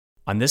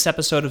On this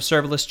episode of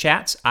Serverless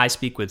Chats, I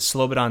speak with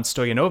Slobodan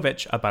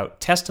Stojanovic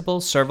about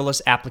testable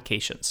serverless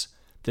applications.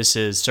 This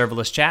is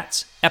Serverless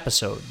Chats,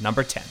 episode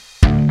number 10.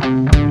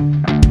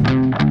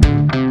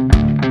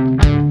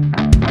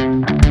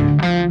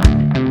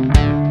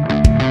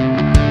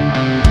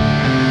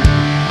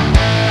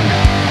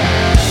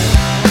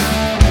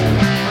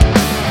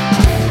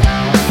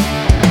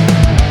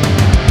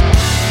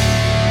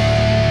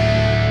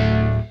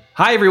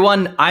 Hi,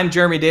 everyone. I'm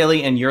Jeremy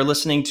Daly, and you're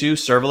listening to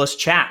Serverless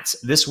Chats.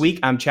 This week,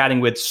 I'm chatting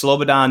with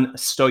Slobodan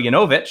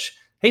Stojanovic.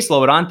 Hey,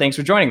 Slobodan, thanks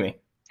for joining me.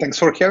 Thanks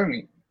for having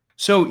me.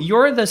 So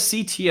you're the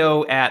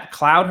CTO at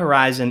Cloud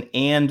Horizon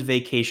and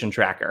Vacation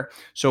Tracker.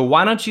 So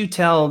why don't you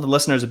tell the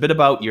listeners a bit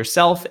about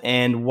yourself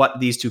and what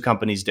these two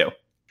companies do?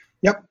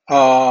 Yep.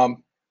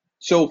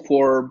 So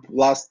for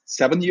last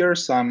 7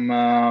 years, I'm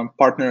a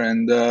partner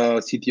and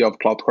CTO of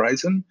Cloud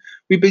Horizon.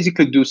 We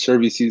basically do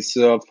services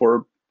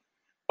for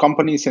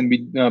companies, and we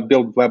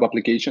build web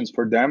applications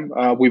for them.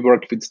 We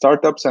work with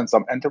startups and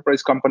some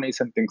enterprise companies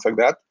and things like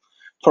that.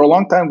 For a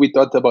long time, we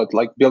thought about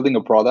building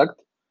a product.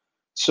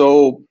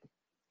 So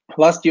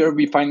last year,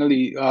 we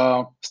finally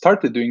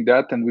started doing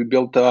that, and we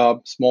built a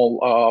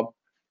small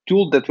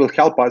tool that will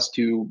help us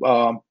to.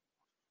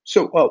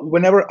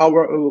 Whenever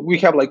we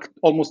have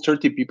almost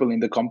 30 people in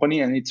the company,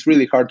 and it's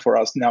really hard for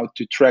us now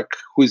to track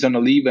who is on a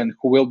leave and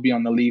who will be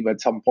on a leave at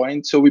some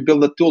point. So we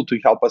build a tool to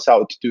help us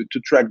out to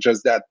track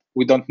just that.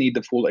 We don't need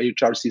the full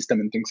HR system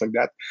and things like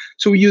that.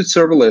 So we use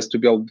serverless to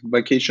build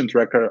Vacation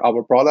Tracker,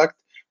 our product,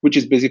 which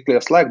is basically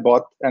a Slack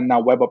bot and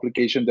now web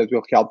application that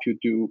will help you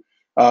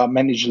to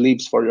manage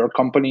leaves for your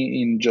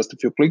company in just a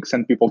few clicks,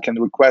 and people can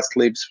request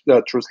leaves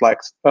through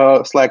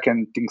Slack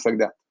and things like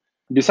that.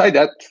 Beside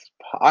that,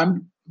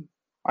 I'm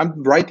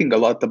writing a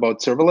lot about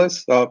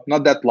serverless,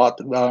 not that lot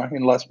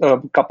in last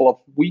couple of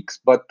weeks,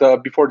 but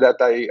before that,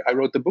 I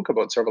wrote a book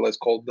about serverless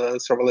called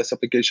Serverless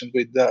Application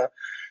with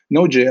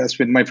Node.js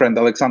with my friend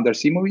Alexander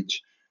Simovic.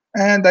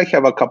 And I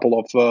have a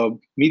couple of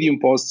Medium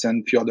posts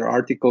and a few other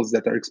articles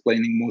that are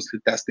explaining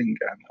mostly testing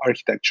and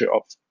architecture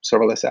of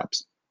serverless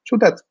apps. So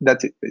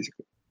that's it,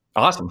 basically.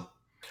 Awesome.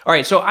 All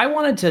right, so I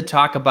wanted to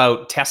talk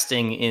about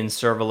testing in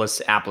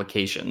serverless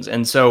applications.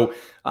 And so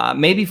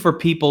maybe for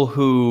people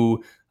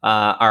who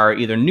are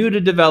either new to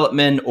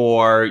development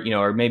or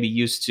or maybe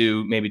used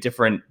to maybe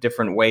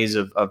different ways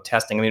of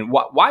testing. I mean,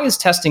 why is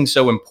testing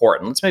so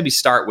important? Let's maybe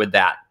start with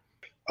that.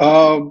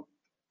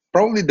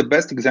 Probably the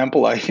best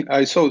example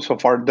I saw so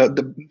far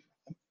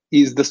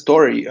is the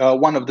story.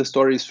 One of the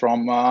stories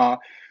from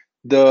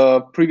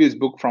the previous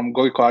book from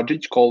Gojko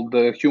Adžić called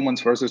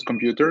Humans versus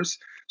Computers.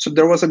 So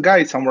there was a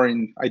guy somewhere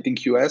in, I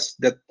think, US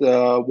that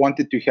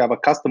wanted to have a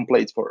custom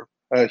plate for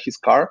his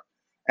car,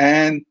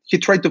 and he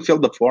tried to fill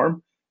the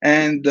form.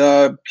 And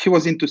he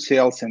was into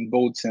sales and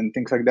boats and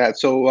things like that.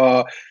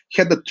 So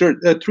he had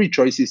three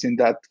choices in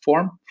that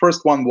form.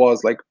 First one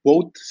was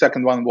boat.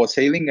 Second one was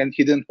sailing, and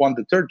he didn't want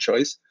the third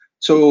choice.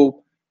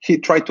 So he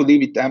tried to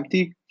leave it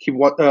empty. He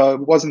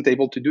wasn't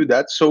able to do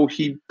that. So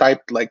he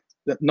typed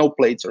no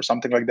plates or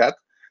something like that.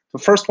 The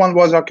first one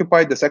was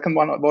occupied. The second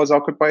one was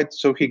occupied.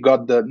 So he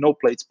got the no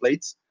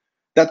plates.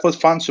 That was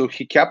fun. So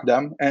he kept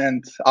them.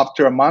 And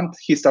after a month,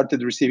 he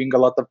started receiving a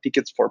lot of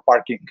tickets for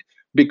parking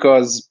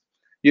because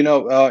in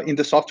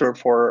the software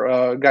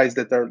for guys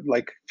that are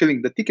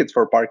filling the tickets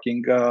for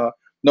parking,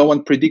 no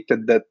one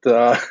predicted that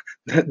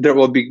there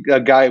will be a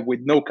guy with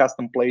no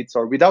custom plates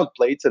or without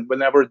plates. And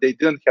whenever they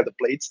didn't have the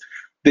plates,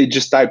 they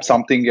just typed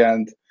something.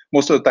 And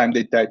most of the time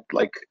they typed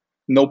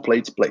no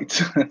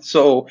plates.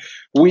 So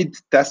with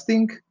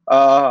testing,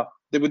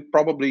 they would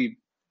probably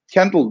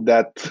handle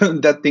that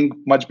that thing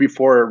much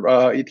before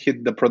it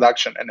hit the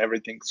production and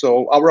everything.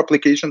 So our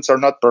applications are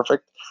not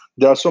perfect.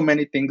 There are so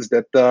many things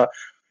that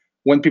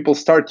when people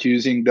start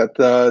using that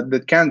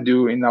can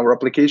do in our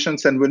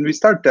applications. And when we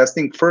start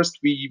testing, first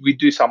we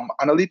do some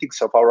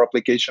analytics of our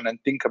application and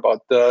think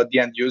about the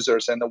end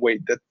users and the way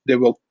that they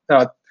will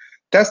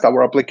test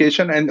our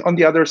application. And on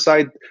the other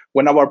side,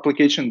 when our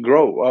application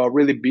grow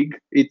really big,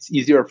 it's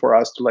easier for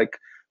us to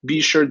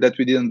be sure that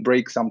we didn't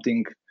break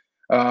something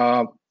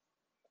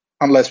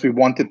unless we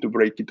wanted to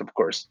break it, of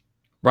course.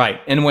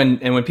 Right. And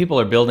when people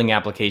are building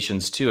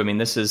applications too, I mean,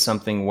 this is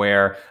something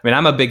where,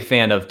 I'm a big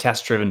fan of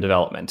test-driven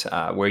development,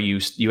 where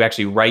you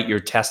actually write your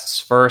tests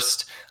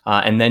first,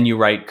 and then you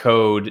write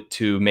code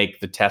to make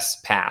the tests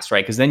pass,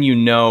 right? Because then you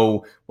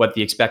know what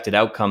the expected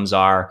outcomes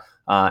are,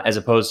 as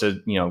opposed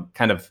to,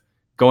 kind of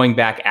going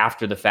back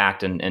after the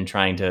fact and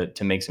trying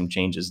to make some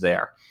changes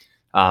there.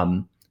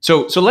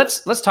 So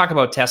let's talk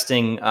about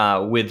testing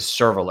with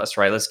serverless,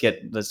 right? Let's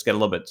get a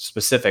little bit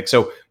specific.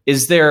 So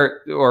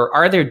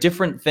are there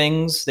different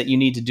things that you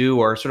need to do,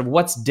 or sort of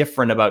what's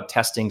different about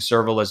testing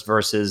serverless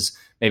versus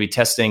maybe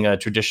testing a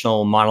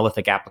traditional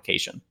monolithic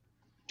application?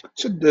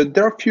 So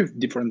there are a few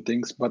different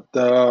things, but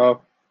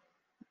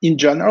in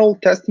general,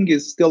 testing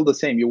is still the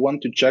same. You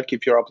want to check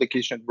if your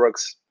application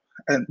works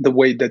and the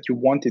way that you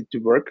want it to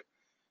work.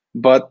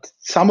 But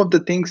some of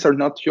the things are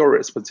not your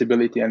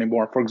responsibility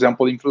anymore. For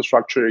example,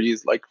 infrastructure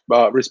is like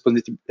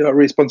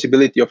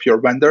responsibility of your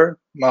vendor,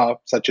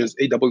 such as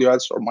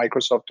AWS or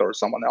Microsoft or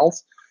someone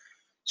else.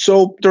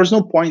 So there's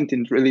no point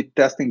in really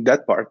testing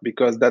that part,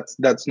 because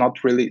that's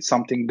not really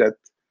something that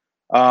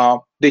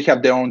they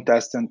have their own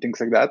tests and things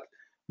like that.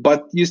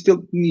 But you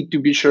still need to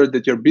be sure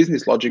that your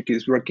business logic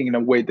is working in a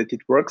way that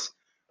it works.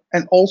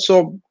 And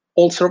also,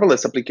 all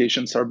serverless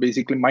applications are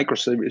basically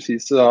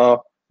microservices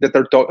that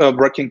are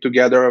working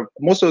together.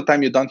 Most of the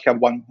time, you don't have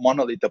one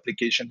monolith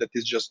application that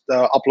is just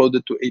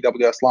uploaded to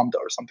AWS Lambda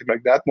or something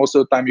like that. Most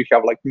of the time, you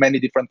have like many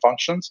different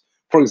functions.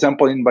 For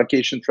example, in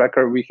Vacation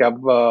Tracker, we have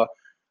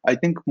I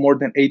think more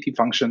than 80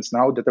 functions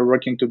now that are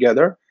working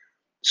together.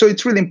 So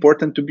it's really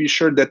important to be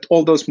sure that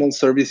all those small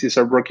services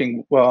are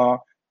working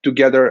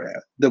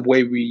together the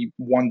way we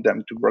want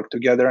them to work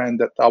together,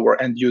 and that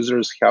our end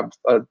users have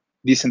a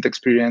decent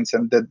experience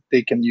and that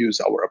they can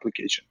use our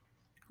application.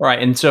 Right.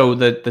 And so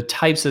the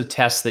types of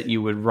tests that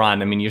you would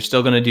run, I mean, you're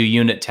still going to do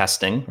unit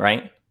testing,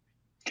 right?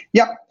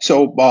 Yeah.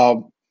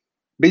 So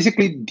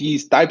basically,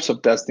 these types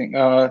of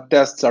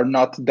tests are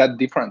not that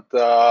different.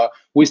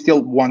 We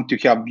still want to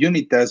have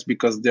unit tests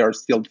because they are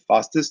still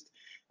fastest.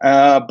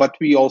 But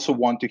we also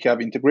want to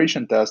have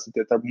integration tests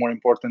that are more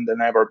important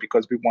than ever,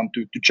 because we want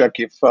to check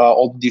if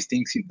all these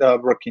things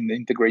work in the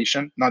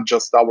integration, not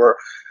just our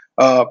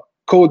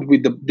code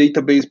with the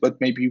database, but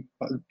maybe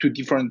two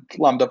different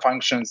Lambda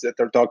functions that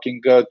are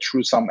talking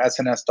through some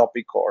SNS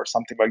topic or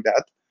something like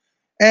that.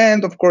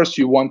 And of course,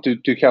 you want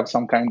to have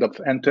some kind of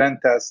end-to-end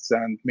tests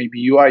and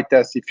maybe UI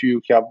tests if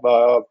you have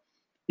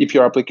if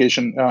your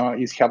application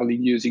is heavily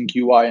using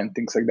UI and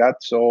things like that.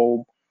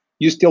 So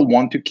you still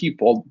want to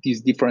keep all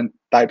these different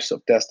types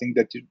of testing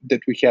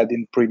that we had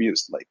in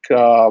previous, like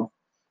I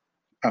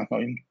don't know,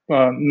 in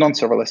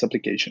non-serverless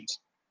applications.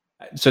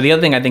 So the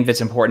other thing I think that's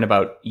important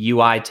about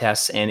UI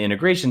tests and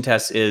integration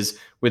tests is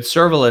with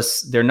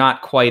serverless, they're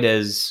not quite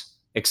as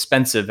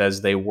expensive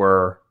as they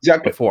were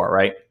Exactly. before,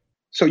 right?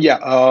 So yeah,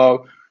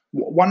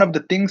 one of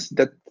the things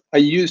that I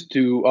used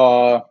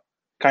to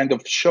kind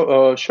of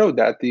show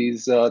that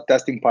is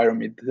testing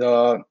pyramid.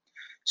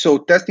 So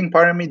testing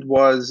pyramid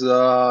was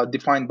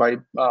defined by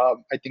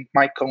I think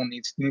Mike Cohn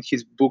in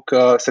his book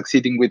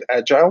Succeeding with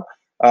Agile.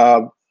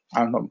 I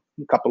don't know,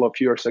 a couple of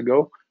years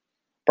ago,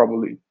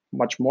 probably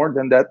much more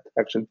than that,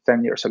 actually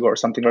 10 years ago or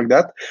something like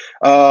that.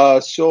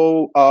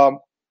 So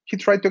he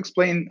tried to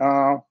explain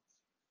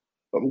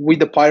with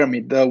the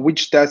pyramid,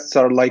 which tests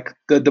are like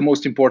the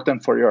most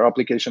important for your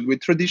application.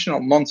 With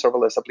traditional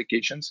non-serverless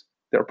applications,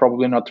 they're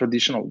probably not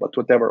traditional, but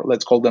whatever,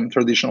 let's call them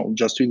traditional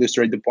just to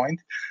illustrate the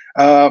point.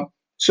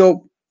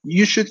 So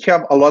you should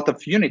have a lot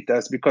of unit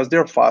tests because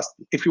they're fast.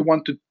 If you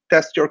want to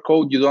test your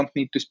code, you don't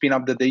need to spin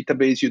up the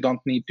database. You don't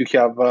need to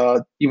have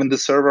even the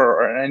server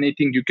or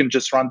anything. You can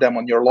just run them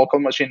on your local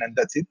machine, and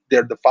that's it.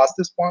 They're the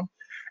fastest one.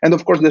 And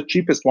of course, the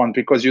cheapest one,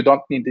 because you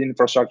don't need the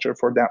infrastructure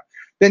for them.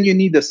 Then you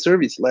need a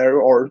service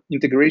layer or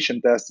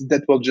integration test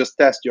that will just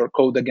test your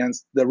code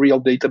against the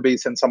real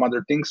database and some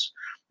other things.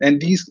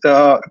 And these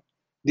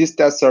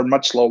tests are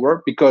much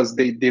slower because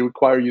they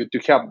require you to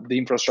have the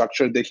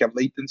infrastructure, they have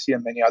latency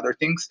and many other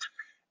things.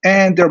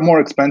 And they're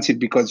more expensive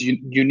because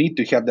you need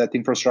to have that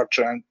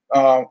infrastructure. And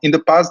in the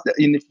past,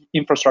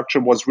 infrastructure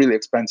was really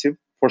expensive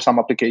for some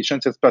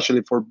applications,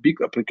 especially for big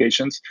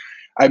applications.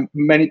 I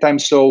many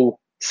times saw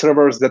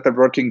servers that are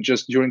working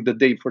just during the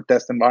day for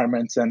test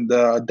environments and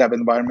dev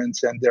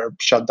environments, and they're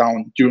shut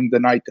down during the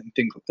night and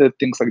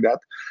things like that.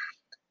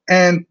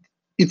 And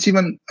it's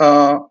even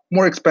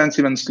more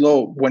expensive and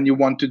slow when you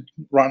want to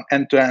run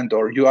end-to-end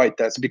or UI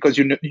tests, because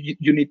you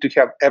need to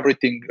have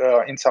everything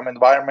in some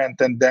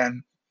environment, and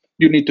then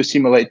you need to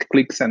simulate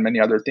clicks and many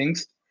other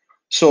things.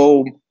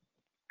 So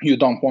you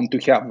don't want to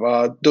have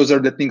those are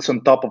the things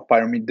on top of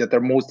pyramid that are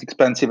most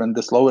expensive and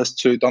the slowest.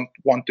 So you don't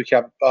want to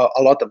have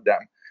a lot of them.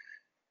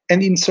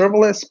 And in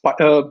serverless,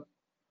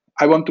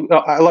 I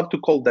love to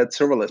call that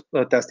serverless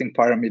testing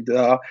pyramid.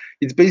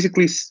 It's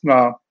basically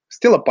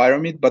still a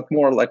pyramid, but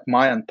more like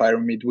Mayan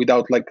pyramid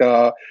without like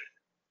I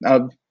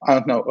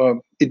don't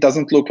know. It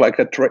doesn't look like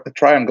a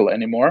triangle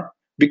anymore,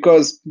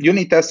 because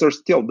unit tests are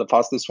still the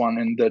fastest one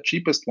and the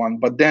cheapest one.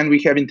 But then we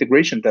have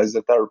integration tests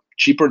that are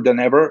cheaper than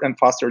ever and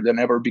faster than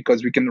ever,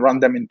 because we can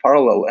run them in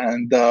parallel,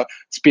 and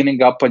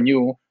spinning up a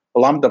new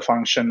Lambda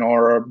function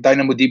or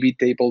DynamoDB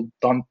table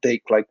don't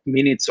take like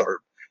minutes, or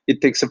it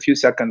takes a few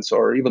seconds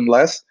or even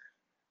less.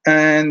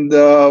 And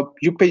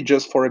you pay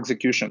just for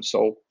execution.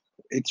 So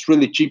it's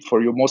really cheap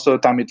for you. Most of the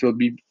time it will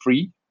be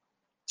free.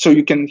 So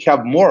you can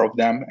have more of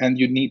them, and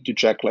you need to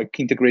check like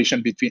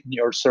integration between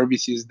your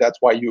services. That's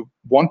why you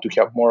want to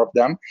have more of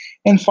them.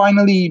 And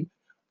finally,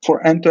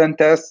 for end-to-end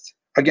tests,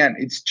 again,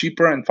 it's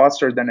cheaper and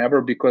faster than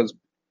ever, because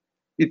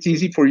it's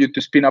easy for you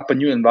to spin up a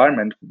new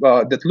environment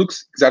that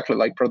looks exactly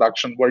like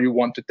production, where you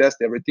want to test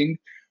everything.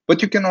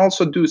 But you can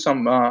also do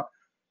some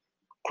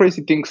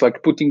crazy things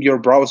like putting your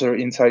browser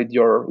inside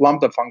your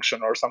Lambda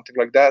function or something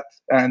like that.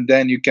 And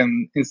then you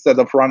can, instead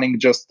of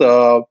running just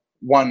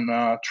one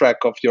track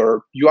of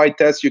your UI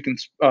test, you can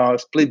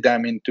split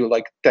them into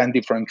like 10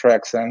 different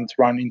tracks and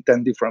run in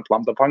 10 different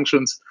Lambda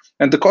functions.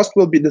 And the cost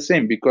will be the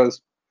same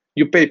because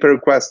you pay per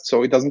request.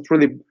 So it doesn't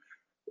really,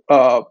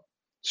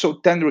 so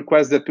 10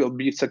 requests that will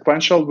be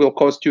sequential will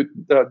cost you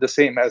the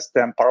same as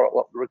 10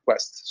 parallel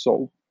requests.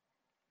 So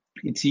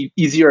it's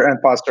easier and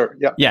faster.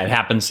 Yeah. Yeah, it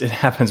happens. It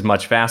happens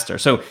much faster.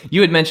 So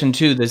you had mentioned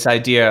too this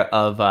idea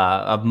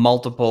of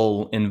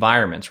multiple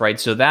environments, right?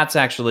 So that's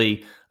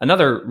actually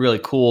another really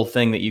cool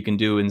thing that you can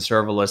do in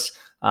serverless,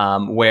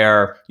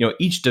 where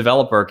each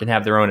developer can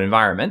have their own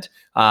environment,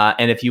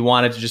 and if you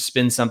wanted to just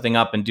spin something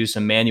up and do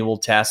some manual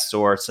tests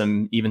or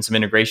even some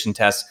integration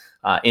tests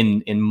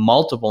in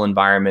multiple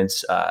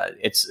environments,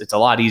 it's a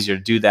lot easier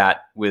to do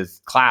that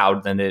with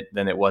cloud than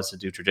it was to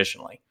do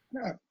traditionally.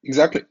 Yeah,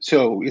 exactly.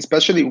 So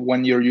especially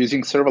when you're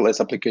using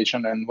serverless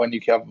application and when you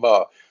have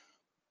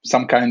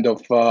some kind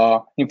of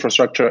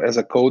infrastructure as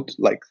a code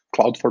like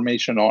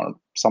CloudFormation or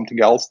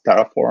something else,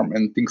 Terraform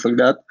and things like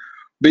that.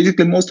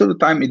 Basically, most of the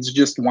time it's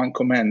just one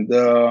command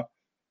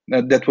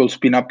that will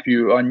spin up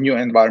you a new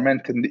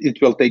environment, and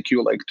it will take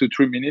you like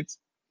 2-3 minutes,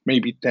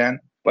 maybe 10,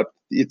 but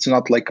it's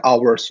not like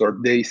hours or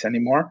days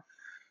anymore.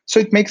 So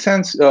it makes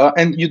sense,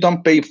 and you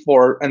don't pay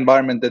for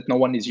environment that no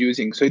one is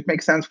using. So it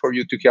makes sense for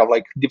you to have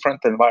like different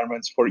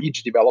environments for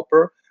each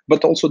developer,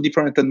 but also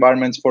different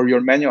environments for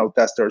your manual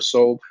testers.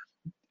 So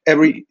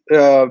every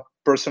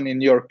person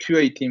in your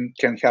QA team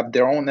can have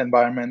their own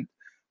environment.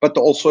 But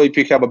also, if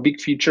you have a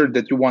big feature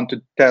that you want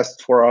to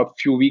test for a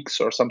few weeks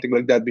or something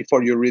like that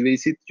before you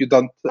release it, you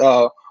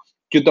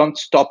don't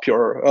stop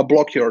your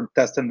block your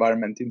test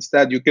environment.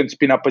 Instead, you can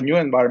spin up a new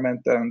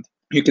environment and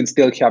you can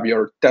still have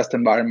your test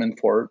environment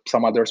for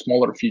some other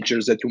smaller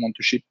features that you want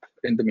to ship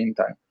in the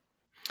meantime.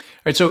 All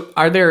right. So,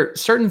 are there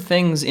certain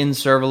things in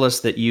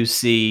serverless that you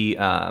see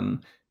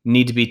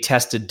need to be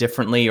tested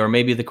differently, or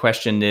maybe the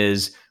question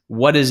is,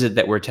 what is it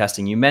that we're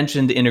testing? You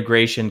mentioned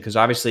integration because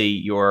obviously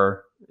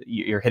you're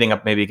hitting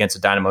up maybe against a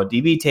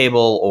DynamoDB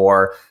table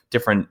or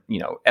different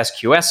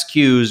SQS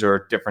queues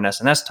or different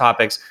SNS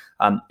topics.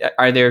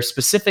 Are there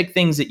specific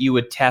things that you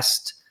would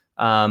test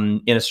in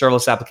a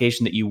serverless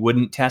application that you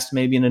wouldn't test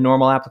maybe in a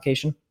normal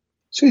application?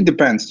 So it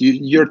depends.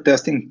 You're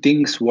testing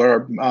things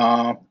where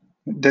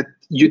that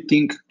you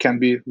think can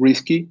be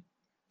risky.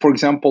 For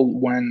example,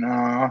 when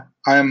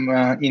I'm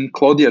in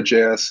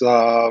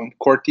Claudia.js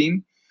core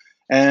team,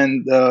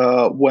 and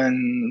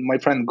when my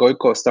friend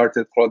Goiko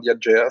started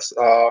Claudia.js,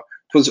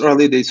 it was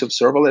early days of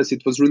serverless.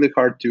 It was really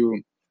hard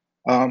to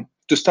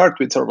start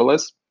with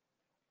serverless.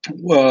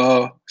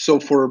 So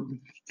for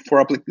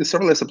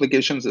serverless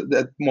applications, at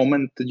that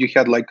moment you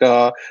had like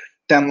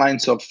 10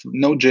 lines of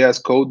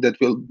Node.js code that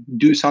will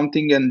do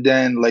something, and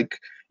then like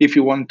if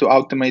you want to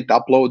automate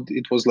upload,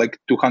 it was like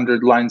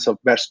 200 lines of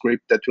bash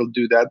script that will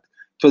do that.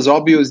 It was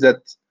obvious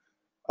that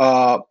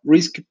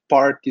risk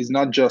part is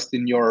not just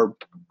in your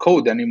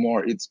code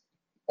anymore. It's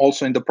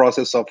also in the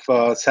process of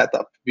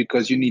setup,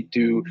 because you need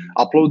to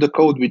upload the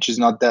code, which is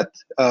not that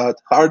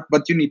hard,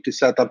 but you need to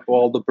set up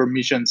all the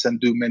permissions and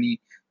do many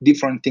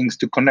different things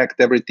to connect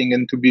everything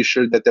and to be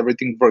sure that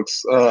everything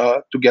works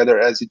together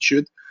as it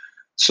should.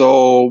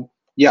 So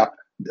yeah,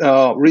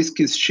 risk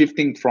is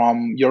shifting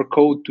from your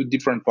code to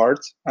different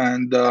parts,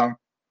 and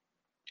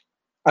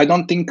I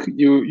don't think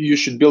you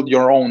should build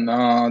your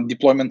own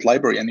deployment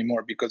library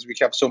anymore, because we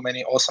have so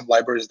many awesome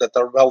libraries that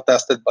are well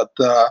tested. But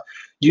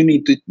you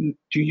need to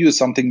use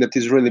something that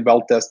is really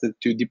well tested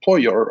to deploy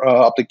your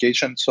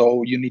application.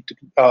 So you need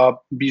to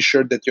be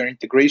sure that your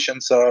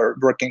integrations are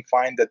working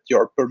fine, that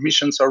your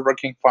permissions are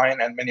working fine,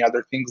 and many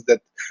other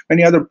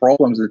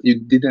problems that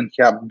you didn't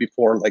have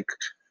before, like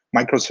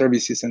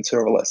microservices and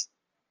serverless.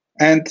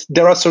 And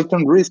there are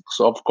certain risks,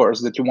 of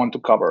course, that you want to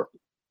cover.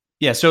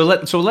 Yeah, so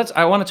let's.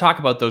 I want to talk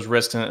about those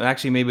risks, and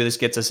actually, maybe this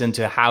gets us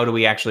into how do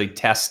we actually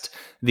test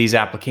these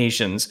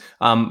applications.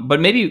 But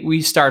maybe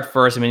we start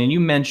first. I mean, you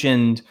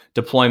mentioned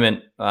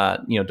deployment,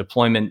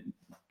 deployment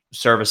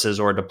services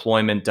or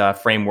deployment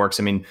frameworks.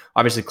 I mean,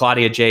 obviously,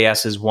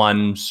 Claudia.js is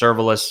one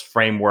serverless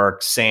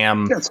framework.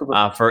 SAM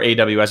for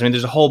AWS. I mean,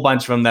 there's a whole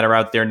bunch of them that are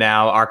out there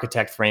now.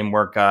 Architect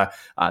framework.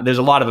 There's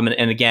a lot of them,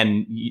 and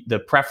again, the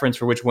preference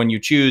for which one you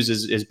choose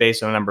is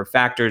based on a number of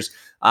factors.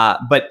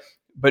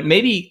 But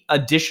maybe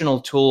additional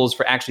tools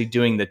for actually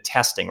doing the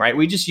testing, right?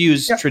 We just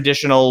use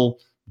traditional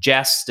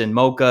Jest and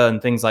Mocha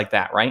and things like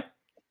that, right?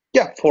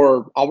 Yeah,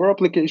 for our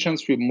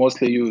applications, we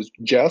mostly use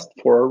Jest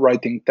for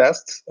writing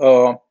tests.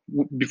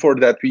 Before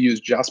that, we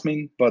use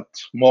Jasmine, but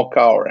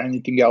Mocha or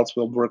anything else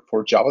will work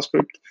for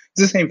JavaScript.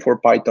 It's the same for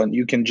Python.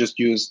 You can just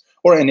use,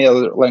 or any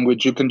other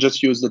language, you can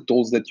just use the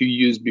tools that you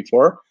used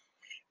before.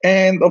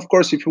 And of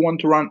course, if you want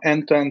to run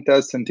end-to-end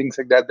tests and things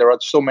like that, there are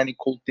so many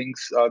cool things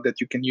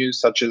that you can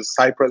use, such as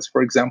Cypress,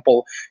 for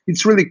example.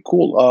 It's really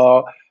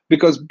cool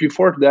because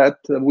before that,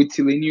 with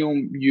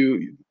Selenium,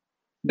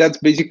 that's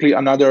basically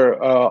another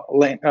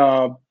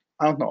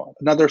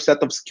another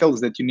set of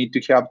skills that you need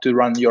to have to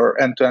run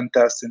your end-to-end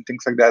tests and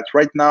things like that.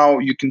 Right now,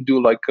 you can do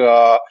like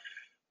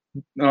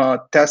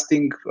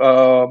testing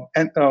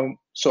and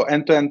so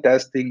end-to-end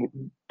testing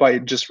by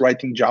just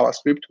writing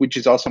JavaScript, which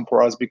is awesome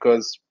for us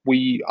because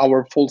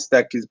our full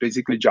stack is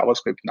basically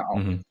JavaScript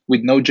now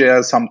with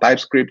Node.js, some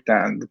TypeScript,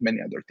 and many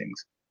other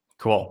things.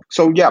 Cool.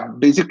 So yeah,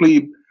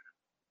 basically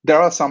there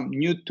are some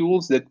new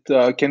tools that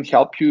can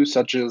help you,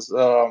 such as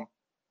I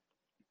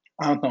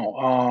don't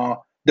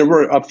know. There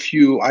were a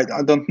few. I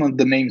don't know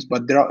the names,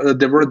 but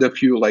there were the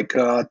few like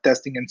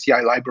testing and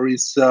CI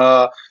libraries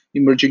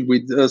emerging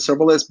with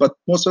serverless. But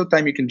most of the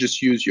time, you can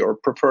just use your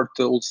preferred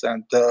tools,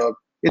 and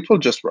it will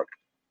just work.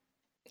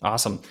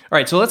 Awesome. All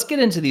right, so let's get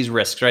into these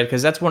risks, right?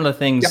 Because that's one of the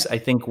things I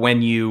think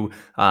when you're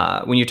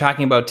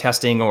talking about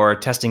testing or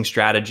testing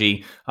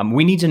strategy,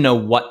 we need to know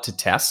what to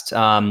test,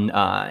 and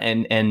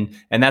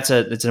that's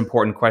an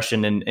important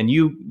question. And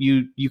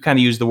you kind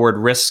of use the word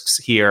risks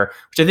here,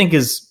 which I think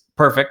is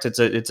perfect.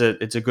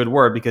 It's a good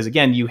word because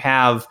again, you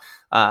have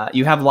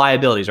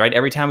liabilities, right?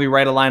 Every time we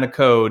write a line of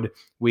code,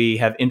 we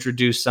have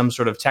introduced some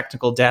sort of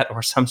technical debt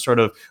or some sort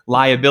of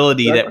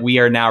liability that we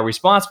are now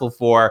responsible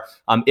for.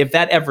 If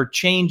that ever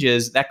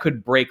changes, that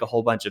could break a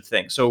whole bunch of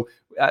things. So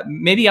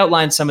maybe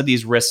outline some of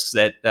these risks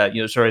that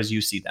sort of as you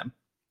see them.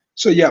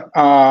 So yeah,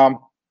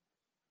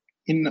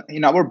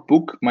 in our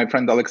book, my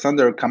friend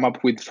Alexander come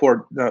up with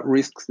 4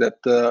 risks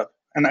that.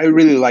 And I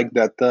really like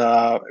that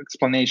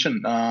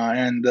explanation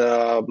and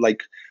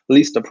like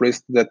list of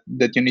risks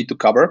that you need to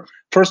cover.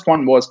 First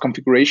one was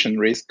configuration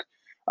risk,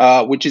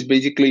 which is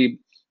basically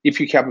if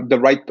you have the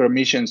right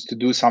permissions to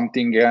do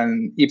something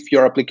and if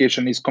your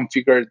application is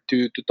configured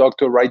to talk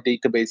to a right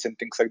database and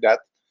things like that.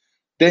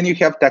 Then you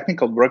have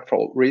technical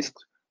workflow risk,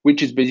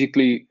 which is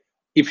basically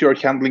if you're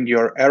handling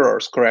your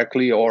errors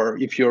correctly or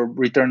if you're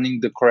returning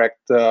the correct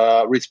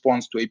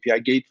response to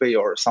API gateway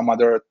or some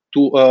other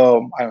tool,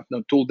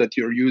 tool that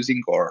you're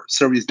using or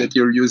service that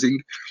you're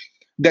using.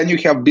 Then you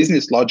have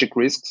business logic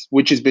risks,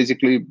 which is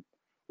basically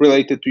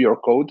related to your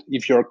code,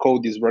 if your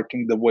code is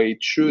working the way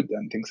it should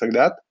and things like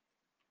that.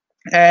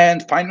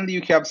 And finally,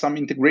 you have some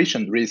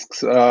integration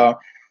risks.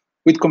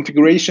 With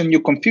configuration, you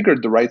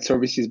configure the right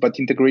services, but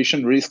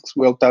integration risks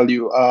will tell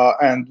you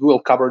and will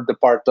cover the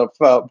part of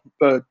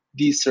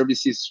these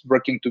services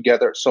working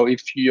together. So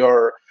if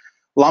your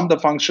Lambda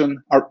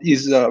function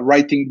is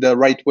writing the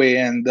right way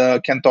and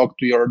can talk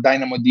to your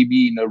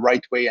DynamoDB in the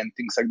right way and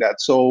things like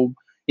that. So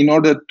in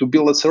order to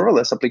build a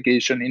serverless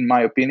application, in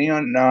my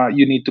opinion,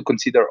 you need to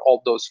consider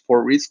all those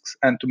 4 risks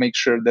and to make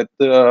sure that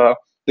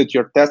that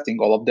you're testing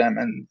all of them.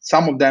 And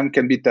some of them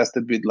can be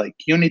tested with like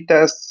unit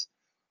tests,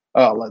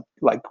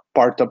 like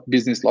part of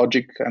business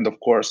logic, and of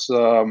course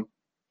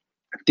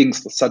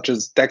things such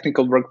as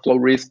technical workflow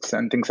risks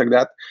and things like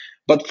that.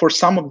 But for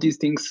some of these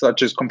things,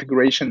 such as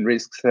configuration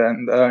risks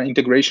and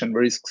integration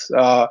risks,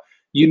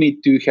 you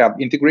need to have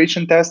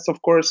integration tests,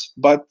 of course,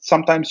 but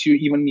sometimes you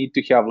even need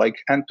to have like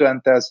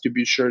end-to-end tests to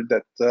be sure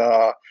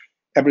that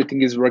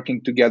everything is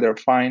working together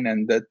fine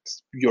and that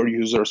your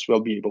users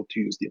will be able to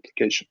use the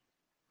application.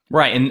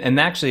 Right, and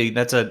actually,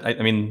 I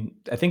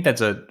think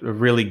that's a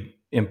really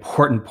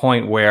important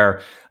point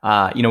where,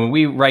 when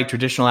we write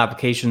traditional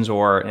applications,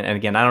 and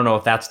again, I don't know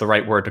if that's the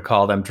right word to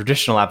call them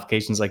traditional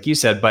applications, like you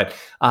said, but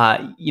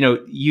you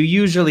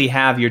usually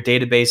have your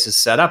databases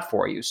set up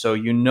for you, so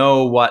you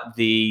know what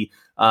the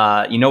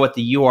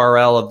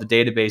URL of the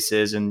database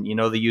is, and you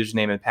know the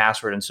username and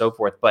password and so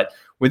forth. But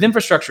with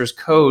infrastructure as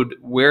code,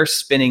 we're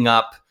spinning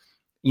up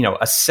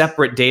a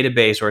separate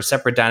database or a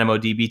separate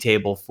DynamoDB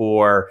table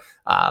for,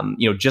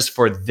 just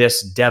for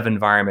this dev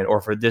environment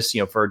or for this,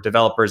 for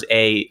developer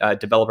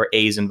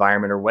A's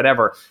environment or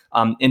whatever.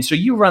 And so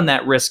you run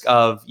that risk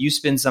of you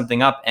spin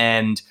something up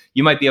and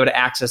you might be able to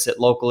access it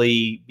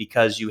locally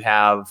because you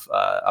have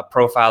a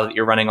profile that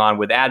you're running on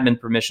with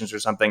admin permissions or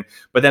something.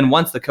 But then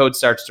once the code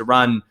starts to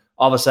run,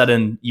 all of a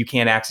sudden you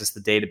can't access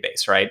the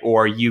database, right?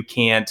 Or you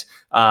can't,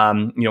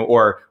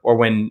 or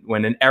when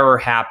an error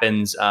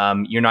happens,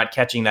 you're not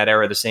catching that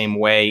error the same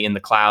way in the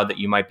cloud that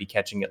you might be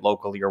catching it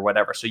locally or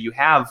whatever. So you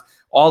have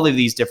all of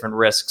these different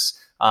risks.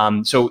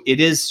 So it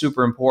is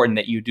super important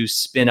that you do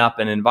spin up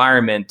an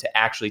environment to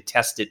actually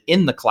test it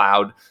in the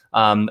cloud.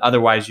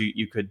 Otherwise,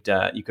 you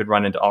could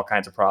run into all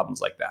kinds of problems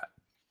like that.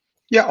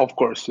 Yeah, of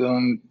course.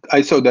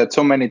 I saw that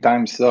so many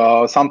times.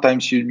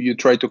 Sometimes you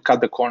try to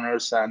cut the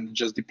corners and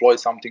just deploy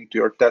something to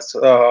your test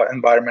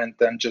environment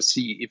and just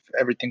see if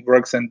everything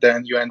works. And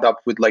then you end up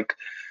with like,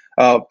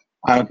 I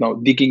don't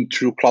know, digging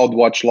through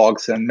CloudWatch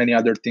logs and many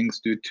other things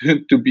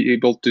to be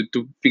able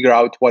to figure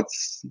out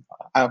what's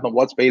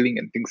failing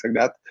and things like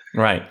that.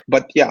 Right.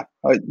 But yeah,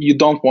 you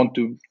don't want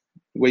to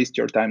waste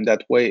your time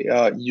that way.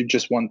 You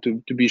just want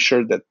to be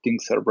sure that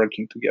things are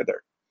working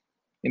together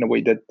in a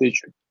way that they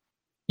should.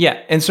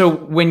 Yeah, and so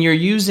when you're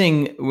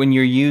using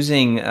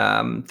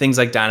things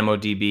like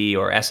DynamoDB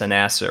or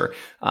SNS or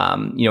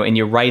and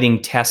you're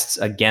writing tests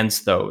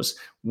against those,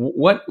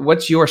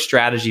 what's your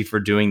strategy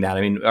for doing that?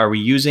 I mean, are we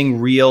using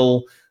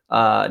real?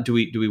 Do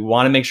we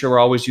want to make sure we're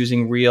always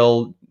using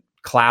real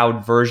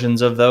cloud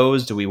versions of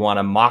those? Do we want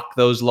to mock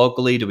those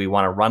locally? Do we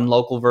want to run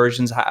local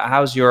versions?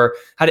 How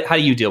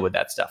do you deal with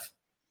that stuff?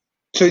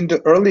 So in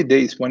the early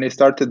days, when I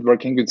started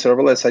working with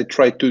serverless, I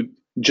tried to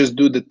just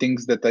do the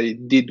things that I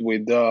did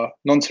with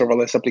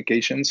non-serverless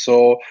applications.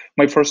 So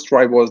my first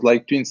try was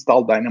like to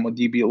install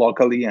DynamoDB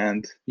locally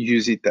and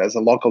use it as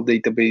a local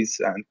database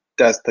and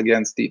test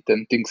against it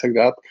and things like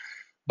that.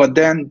 But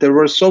then there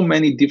were so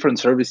many different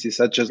services,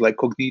 such as like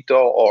Cognito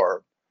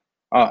or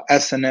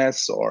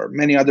SNS or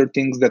many other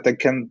things that I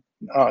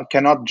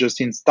cannot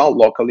just install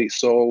locally.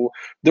 So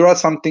there are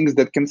some things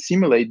that can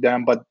simulate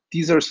them, but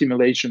these are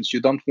simulations.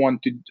 You don't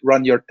want to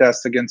run your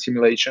tests against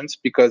simulations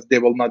because they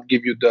will not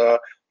give you the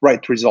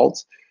right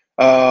results.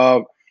 Uh,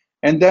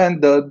 and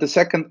then the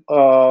second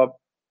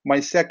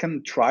my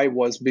second try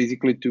was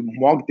basically to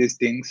mock these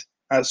things.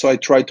 So I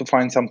tried to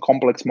find some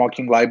complex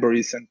mocking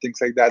libraries and things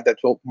like that that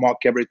will mock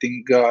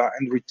everything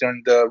and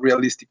return the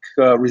realistic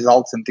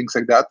results and things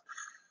like that.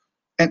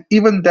 And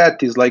even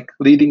that is like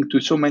leading to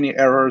so many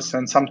errors,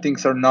 and some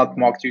things are not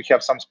mocked. You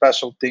have some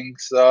special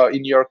things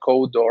in your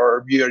code,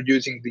 or you're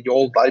using the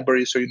old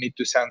library, so you need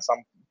to send some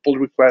pull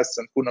requests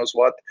and who knows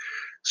what.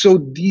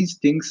 So these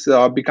things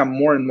become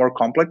more and more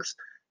complex,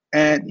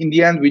 and in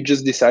the end we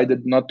just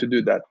decided not to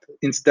do that.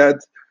 Instead,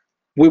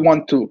 we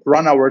want to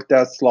run our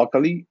tests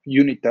locally,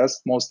 unit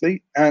tests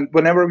mostly. And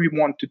whenever we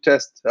want to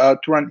to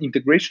run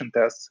integration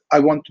tests, I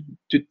want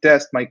to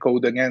test my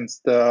code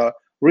against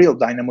real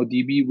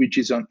DynamoDB, which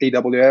is on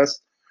AWS,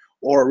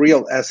 or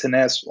real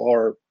SNS,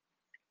 or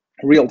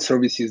real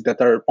services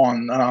that are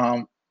on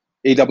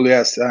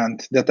AWS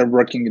and that are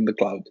working in the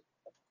cloud.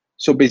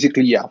 So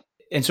basically, yeah.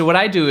 And so what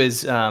I do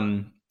is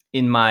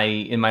in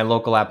my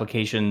local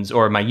applications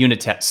or my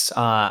unit tests,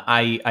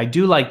 I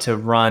do like to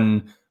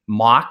run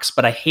mocks,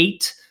 but I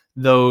hate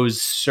those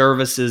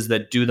services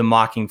that do the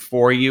mocking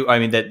for you. I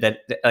mean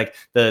that like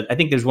I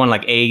think there's one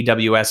like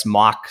AWS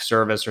mock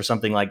service or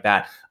something like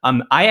that.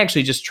 I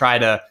actually just try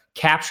to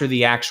capture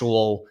the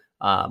actual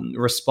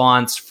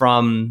response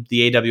from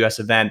the AWS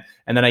event,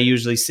 and then I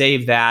usually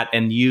save that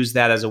and use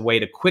that as a way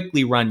to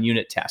quickly run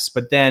unit tests.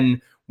 But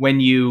then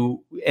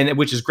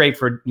which is great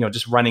for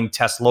just running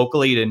tests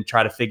locally and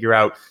try to figure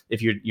out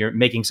if you're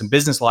making some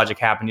business logic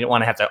happen. You don't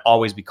want to have to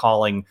always be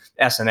calling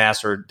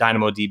SNS or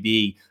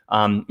DynamoDB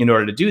in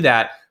order to do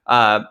that.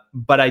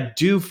 But I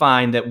do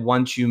find that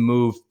once you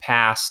move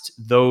past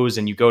those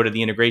and you go to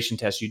the integration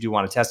test, you do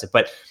want to test it.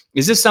 But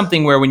is this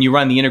something where when you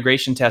run the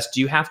integration test,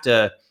 do you have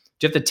to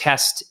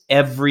test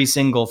every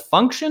single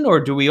function, or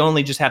do we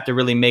only just have to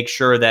really make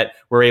sure that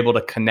we're able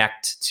to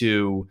connect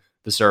to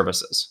the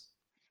services?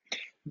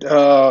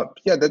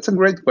 Yeah, that's a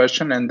great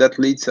question, and that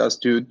leads us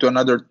to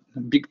another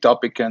big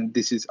topic, and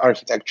this is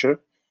architecture,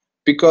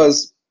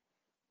 because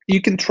you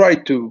can try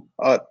to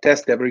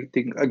test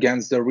everything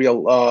against the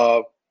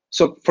real.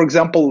 So, for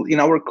example, in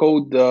our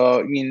code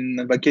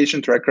in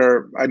Vacation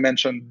Tracker, I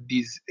mentioned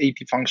these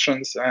 80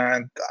 functions,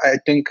 and I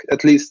think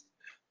at least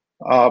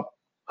uh,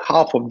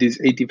 half of these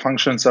 80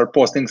 functions are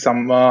posting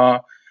some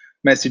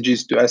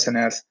messages to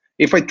SNS.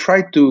 If I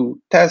try to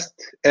test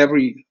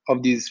every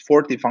of these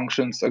 40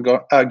 functions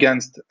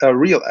against a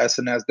real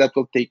SNS, that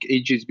will take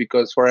ages,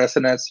 because for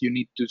SNS, you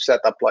need to set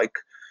up like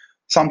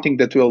something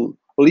that will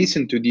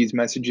listen to these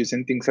messages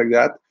and things like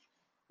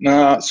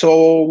that.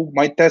 So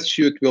my test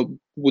suite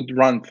would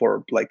run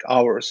for like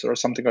hours or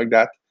something like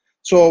that.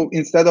 So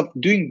instead of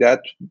doing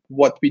that,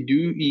 what we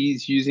do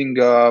is using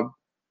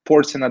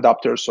ports and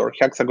adapters or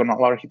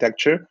hexagonal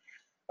architecture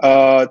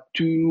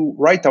to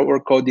write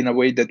our code in a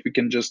way that we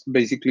can just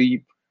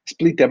basically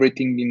split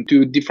everything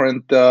into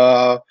different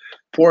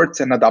ports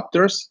and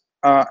adapters.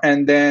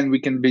 And then we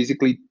can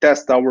basically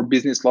test our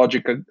business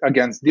logic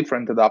against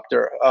different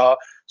adapter.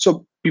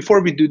 So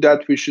before we do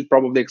that, we should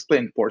probably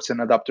explain ports and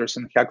adapters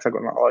and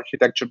hexagonal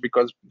architecture,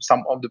 because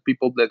some of the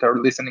people that are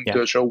listening to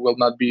Yeah. the show will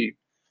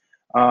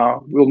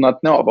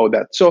not know about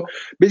that. So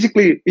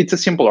basically, it's a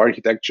simple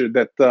architecture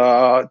that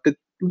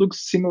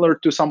looks similar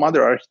to some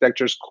other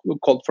architectures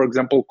called, for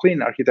example,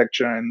 clean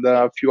architecture and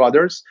a few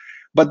others.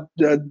 But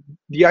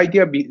the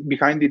idea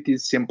behind it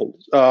is simple.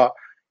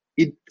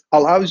 It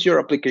allows your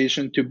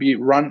application to be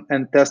run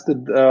and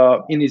tested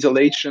in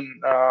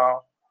isolation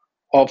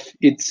of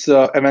its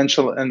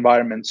eventual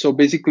environment. So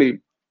basically,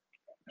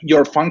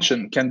 your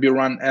function can be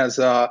run as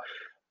a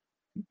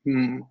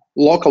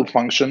local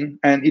function,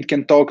 and it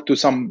can talk to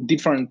some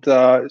different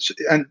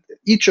and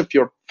each of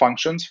your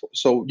functions,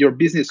 so your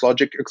business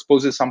logic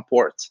exposes some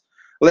ports.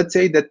 Let's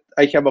say that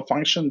I have a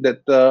function that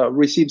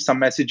receives some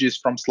messages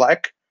from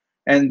Slack,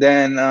 and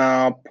then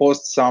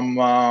posts some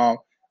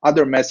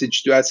other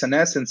message to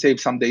SNS and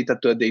saves some data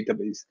to a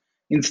database.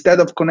 Instead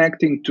of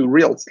connecting to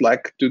real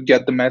Slack to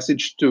get the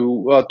message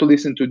to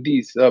listen to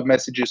these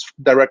messages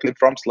directly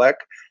from Slack,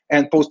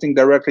 and posting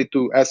directly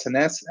to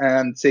SNS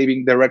and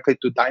saving directly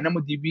to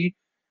DynamoDB,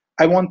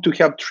 I want to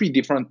have three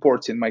different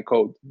ports in my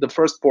code. The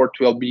first port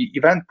will be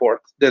event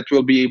port that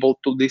will be able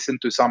to listen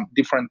to some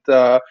different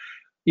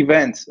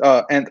events,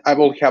 and I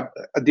will have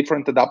a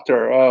different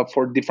adapter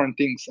for different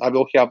things. I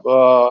will have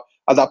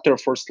adapter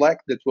for Slack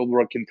that will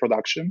work in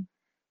production.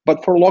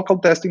 But for local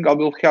testing, I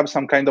will have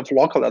some kind of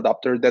local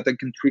adapter that I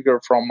can trigger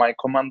from my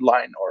command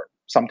line or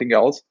something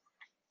else.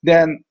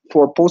 Then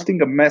for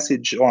posting a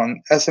message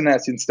on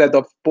SNS, instead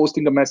of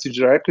posting a message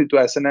directly to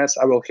SNS,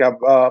 I will have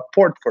a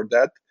port for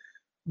that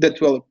that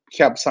will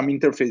have some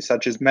interface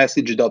such as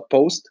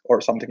message.post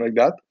or something like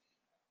that.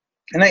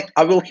 And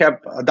I will have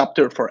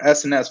adapter for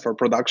SNS for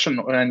production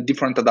and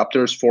different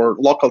adapters for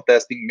local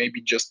testing,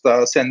 maybe just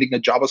sending a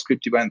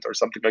JavaScript event or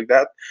something like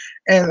that.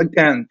 And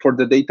again, for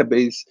the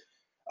database,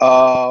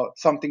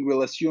 something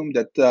will assume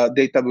that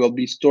data will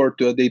be stored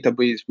to a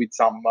database with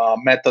some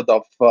method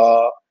of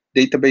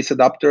database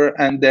adapter.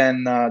 And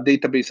then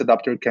database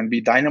adapter can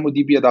be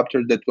DynamoDB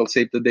adapter that will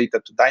save the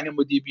data to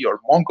DynamoDB, or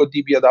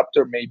MongoDB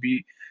adapter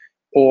maybe,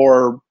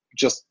 or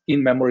just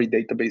in-memory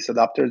database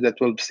adapter that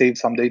will save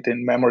some data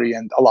in memory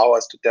and allow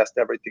us to test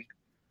everything.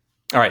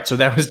 All right, so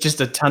that was just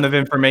a ton of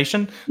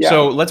information. Yeah.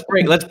 So let's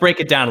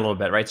break it down a little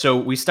bit, right? So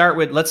let's start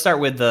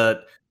with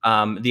the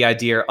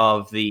idea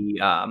of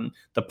the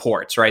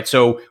ports, right?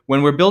 So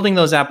when we're building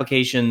those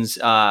applications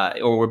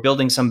or we're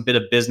building some bit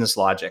of business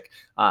logic,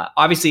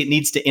 obviously it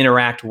needs to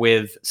interact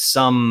with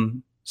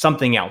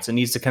something else. It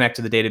needs to connect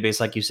to the database,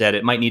 like you said.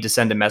 It might need to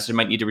send a message, it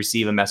might need to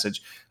receive a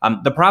message.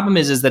 The problem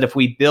is that if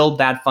we build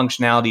that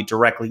functionality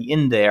directly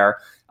in there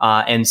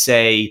and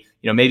say,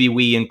 maybe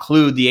we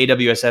include the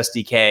AWS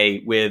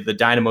SDK with the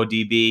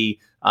DynamoDB,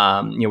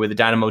 with the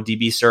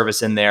DynamoDB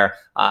service in there,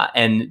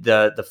 and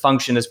the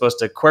function is supposed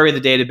to query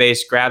the database,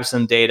 grab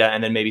some data,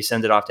 and then maybe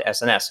send it off to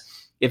SNS.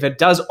 If it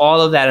does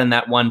all of that in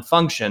that one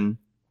function,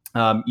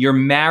 you're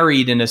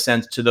married in a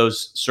sense to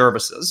those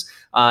services,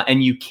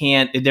 and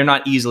they're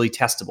not easily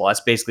testable.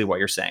 That's basically what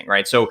you're saying,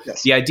 right? So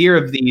yes. The idea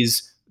of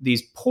these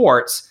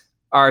ports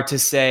are to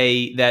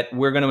say that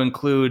we're going to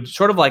include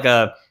sort of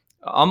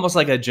almost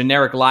like a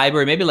generic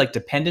library, maybe like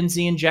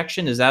dependency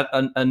injection. Is that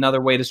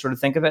another way to sort of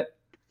think of it?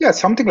 Yeah,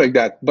 something like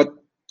that. But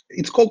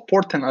it's called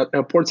ports and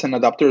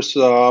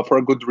adapters for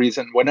a good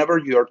reason. Whenever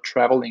you're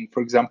traveling,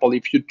 for example,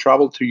 if you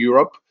travel to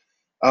Europe,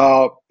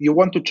 you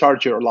want to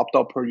charge your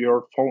laptop or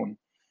your phone.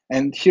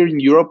 And here in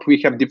Europe,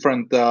 we have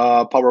different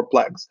power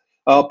plugs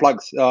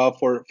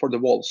for the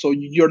wall. So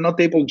you're not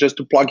able just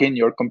to plug in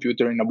your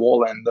computer in a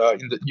wall and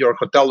your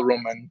hotel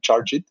room and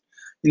charge it.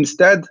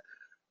 Instead,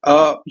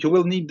 you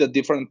will need a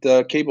different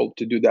cable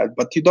to do that.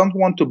 But you don't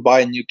want to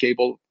buy a new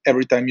cable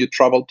every time you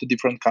travel to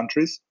different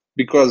countries,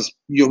 because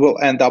you will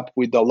end up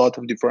with a lot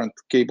of different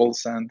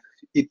cables, and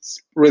it's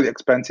really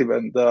expensive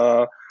and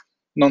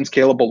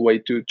non-scalable way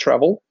to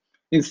travel.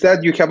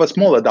 Instead, you have a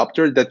small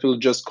adapter that will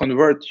just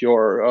convert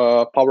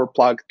your power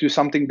plug to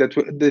something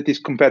that is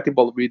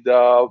compatible with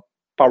the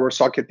power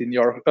socket in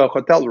your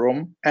hotel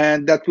room,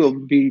 and that will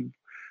be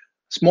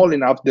small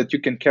enough that you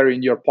can carry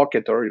in your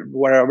pocket or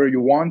wherever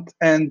you want,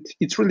 and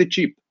it's really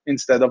cheap.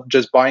 Instead of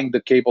just buying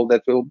the cable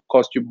that will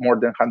cost you more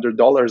than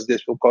 $100,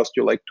 this will cost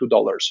you like $2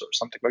 or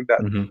something like that.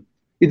 Mm-hmm.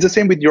 It's the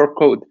same with your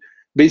code.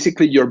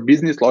 Basically, your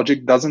business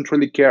logic doesn't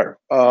really care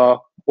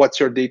what's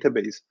your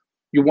database.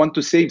 You want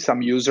to save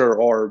some user,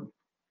 or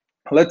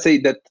let's say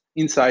that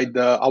inside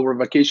our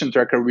vacation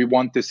tracker, we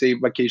want to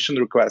save vacation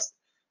request.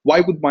 Why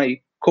would my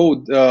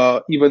code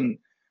even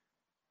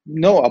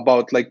know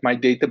about like my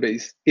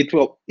database? It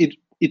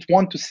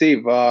want to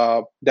save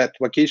that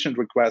vacation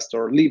request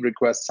or leave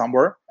request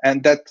somewhere,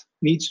 and that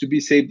needs to be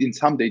saved in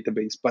some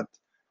database. But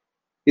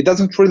it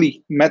doesn't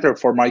really matter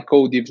for my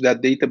code if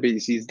that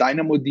database is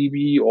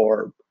DynamoDB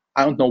or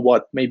I don't know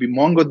what, maybe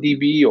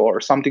MongoDB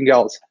or something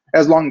else.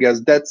 As long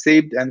as that's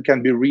saved and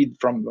can be read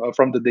from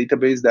the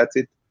database, that's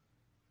it.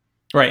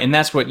 Right, and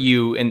that's what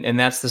and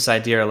that's this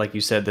idea, like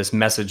you said, this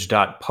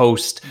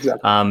message.post,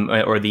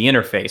 exactly. Or the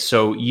interface.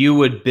 So you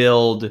would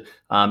build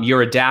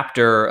your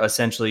adapter.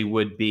 Essentially,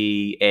 would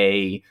be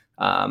a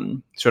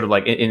sort of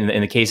like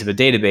in the case of a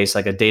database,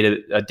 like a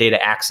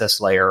data access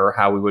layer, or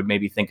how we would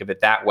maybe think of it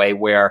that way,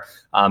 where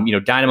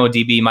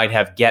DynamoDB might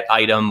have get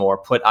item or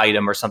put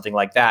item or something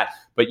like that,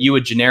 but you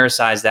would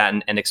genericize that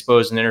and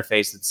expose an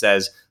interface that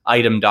says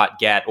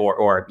item.get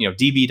or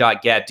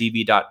db.get,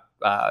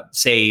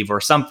 db.save or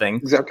something.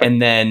 Exactly.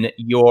 And then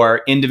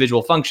your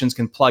individual functions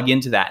can plug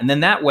into that. And then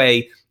that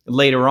way,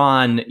 later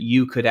on,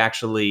 you could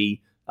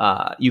actually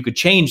you could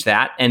change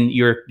that, and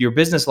your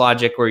business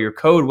logic or your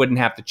code wouldn't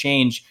have to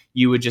change.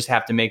 You would just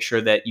have to make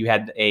sure that you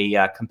had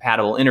a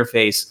compatible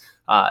interface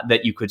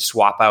that you could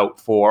swap out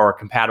for, or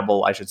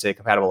compatible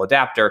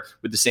adapter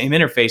with the same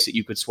interface that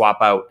you could swap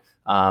out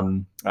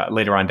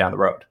later on down the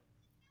road.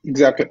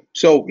 Exactly.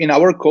 So in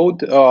our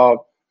code,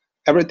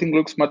 everything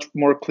looks much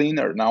more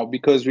cleaner now,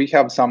 because we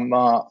have some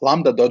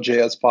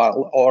lambda.js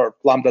file or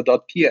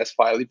lambda.ts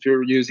file if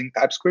you're using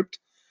TypeScript,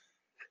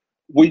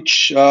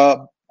 which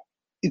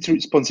its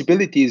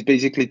responsibility is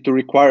basically to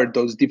require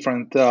those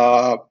different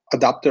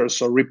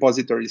adapters or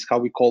repositories, how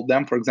we call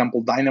them. For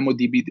example,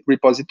 DynamoDB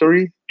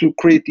repository, to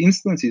create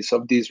instances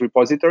of these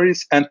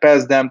repositories and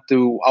pass them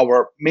to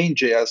our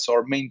main.js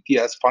or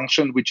main.ts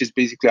function, which is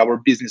basically our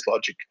business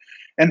logic.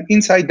 And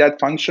inside that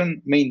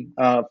function, main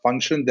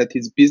function that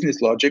is business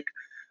logic,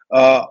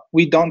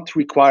 we don't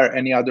require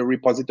any other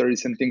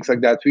repositories and things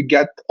like that. We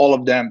get all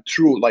of them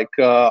through like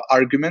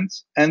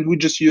arguments, and we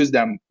just use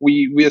them.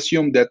 We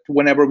assume that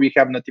whenever we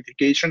have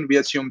notification, we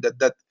assume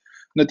that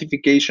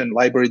notification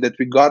library that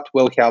we got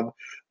will have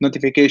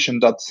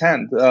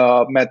notification.send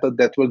method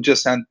that will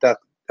just send that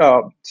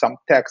some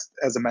text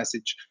as a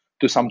message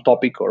to some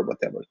topic or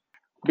whatever.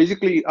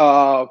 Basically,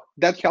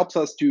 that helps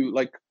us to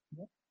like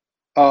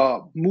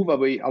move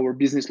away our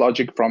business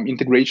logic from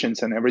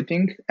integrations and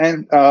everything.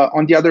 And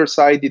on the other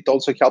side, it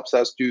also helps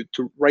us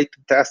to write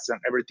tests and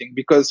everything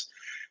because,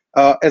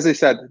 as I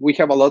said, we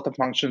have a lot of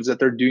functions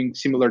that are doing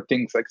similar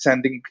things like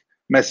sending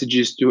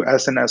messages to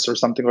SNS or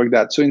something like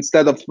that. So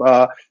instead of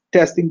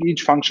testing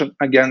each function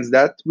against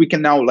that, we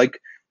can now like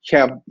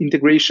have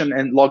integration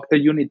and log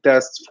unit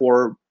tests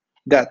for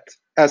that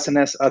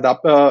SNS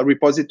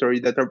repository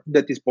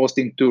that is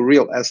posting to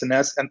real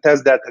SNS and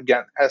test that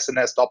again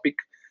SNS topic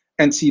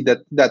and see that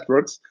that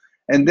works.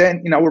 And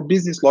then in our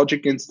business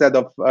logic, instead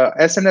of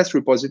SNS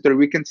repository,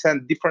 we can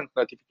send different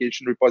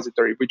notification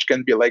repository, which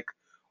can be like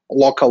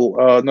local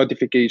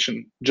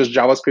notification, just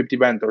JavaScript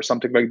event or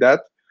something like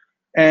that.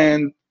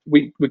 And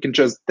we can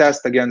just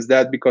test against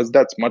that because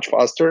that's much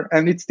faster.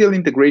 And it's still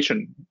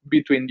integration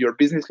between your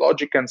business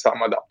logic and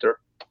some adapter.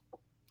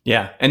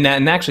 Yeah, and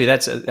actually,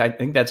 I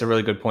think that's a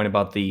really good point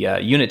about the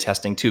unit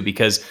testing too,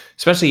 because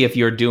especially if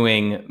you're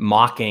doing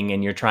mocking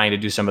and you're trying to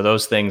do some of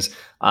those things,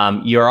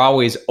 you're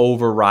always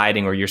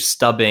overriding or you're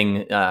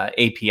stubbing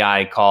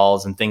API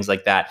calls and things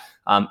like that,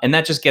 and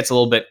that just gets a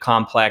little bit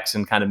complex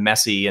and kind of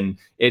messy. And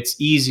it's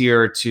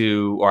easier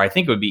to, or I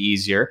think it would be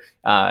easier,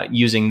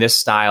 using this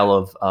style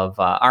of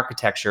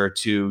architecture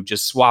to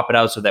just swap it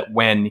out so that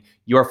when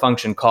your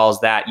function calls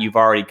that, you've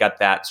already got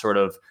that sort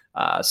of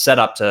set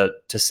up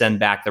to send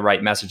back the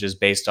right messages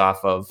based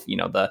off of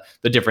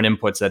the different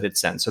inputs that it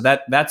sends. So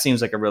that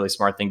seems like a really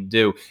smart thing to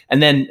do.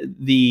 And then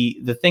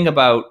the thing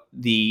about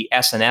the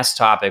SNS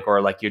topic,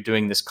 or like you're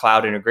doing this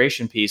cloud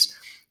integration piece,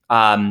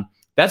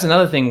 that's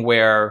another thing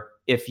where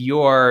if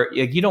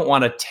you don't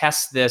want to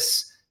test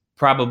this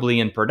probably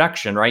in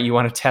production, right? You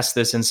want to test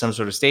this in some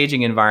sort of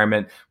staging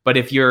environment. But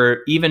if you're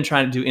even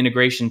trying to do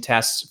integration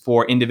tests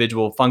for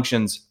individual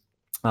functions,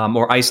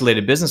 or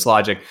isolated business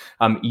logic,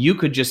 you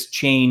could just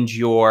change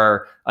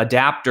your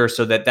adapter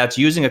so that that's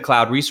using a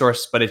cloud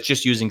resource, but it's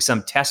just using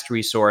some test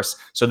resource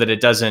so that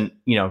it doesn't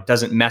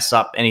mess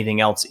up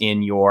anything else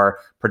in your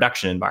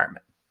production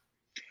environment.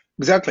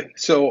 Exactly.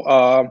 So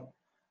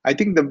I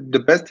think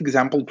the best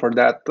example for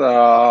that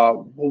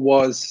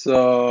was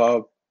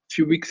a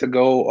few weeks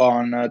ago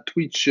on a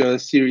Twitch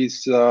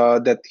series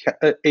that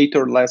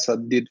Aitor Lessa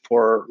did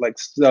for like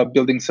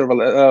building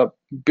serverless,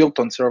 built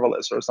on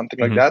serverless or something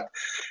like that.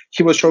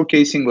 He was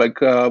showcasing like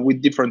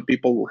with different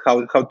people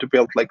how to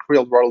build like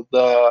real world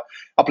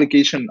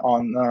application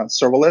on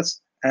serverless.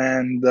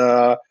 And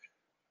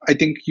I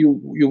think you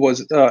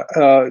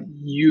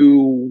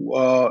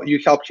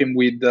helped him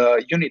with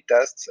unit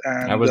tests,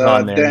 and I was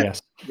on there. then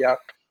Yes. yeah.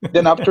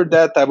 Then after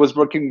that, I was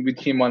working with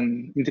him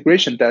on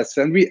integration tests,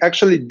 and we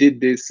actually did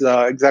this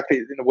exactly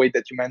in a way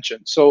that you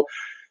mentioned. So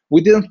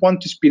we didn't want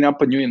to spin up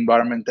a new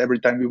environment every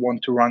time we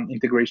want to run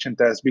integration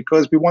tests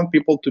because we want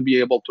people to be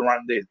able to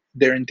run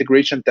their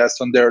integration tests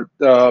on their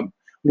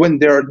when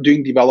they're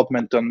doing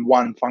development on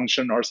one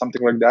function or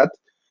something like that.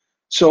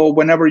 So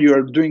whenever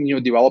you're doing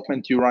new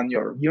development, you run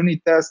your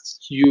unit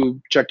tests,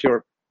 you check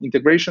your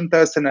integration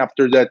tests, and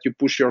after that, you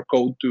push your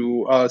code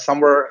to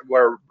somewhere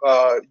where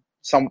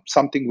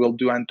something will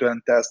do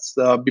end-to-end tests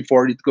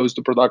before it goes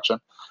to production.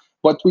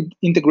 But with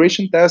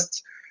integration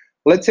tests,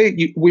 let's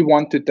say we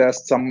want to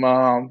test some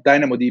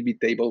DynamoDB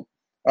table.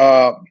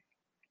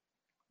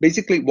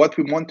 Basically, what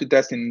we want to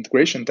test in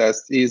integration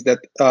tests is that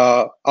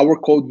our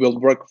code will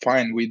work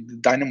fine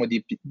with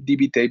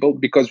DynamoDB table,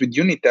 because with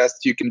unit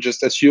tests, you can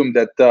just assume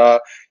that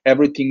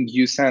everything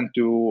you send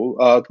to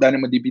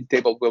DynamoDB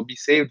table will be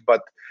saved,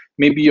 but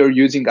maybe you're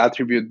using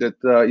attribute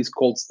that is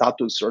called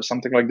status or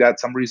something like that,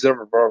 some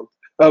reserved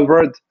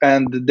word,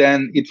 and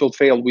then it will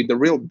fail with the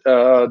real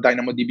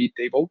DynamoDB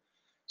table.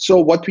 So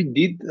what we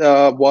did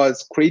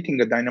was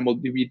creating a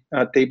DynamoDB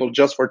table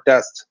just for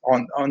tests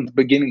on the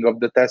beginning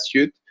of the test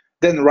suite,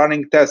 then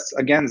running tests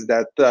against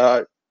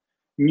that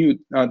new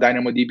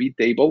DynamoDB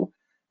table.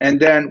 And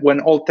then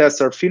when all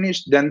tests are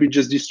finished, then we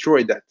just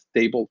destroy that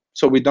table.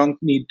 So we don't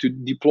need to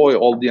deploy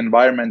all the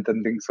environment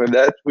and things like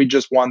that. We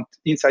just want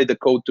inside the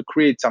code to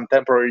create some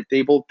temporary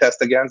table,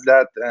 test against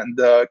that, and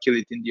kill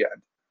it in the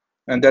end.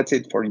 And that's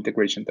it for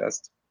integration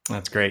tests.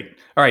 That's great.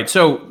 All right.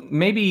 So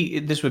maybe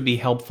this would be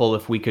helpful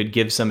if we could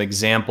give some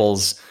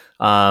examples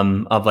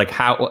of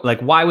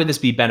why would this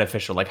be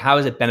beneficial? Like, how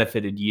has it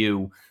benefited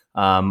you?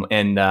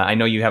 And I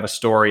know you have a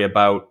story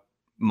about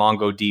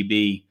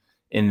MongoDB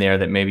in there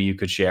that maybe you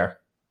could share.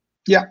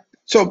 Yeah.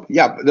 So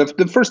yeah,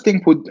 the first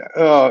thing would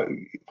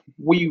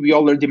we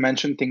already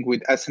mentioned thing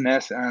with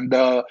SNS, and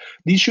the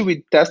issue with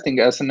testing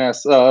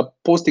SNS,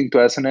 posting to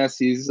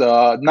SNS is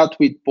not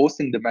with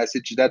posting the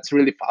message. That's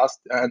really fast,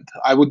 and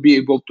I would be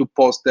able to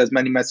post as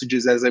many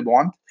messages as I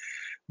want.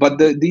 But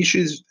the issue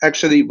is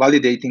actually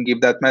validating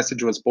if that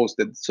message was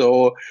posted.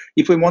 So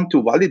if we want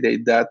to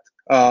validate that,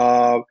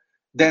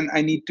 then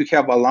I need to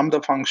have a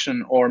Lambda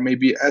function or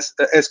maybe a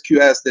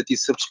SQS that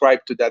is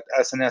subscribed to that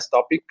SNS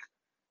topic.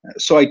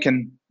 so I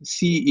can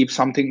see if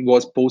something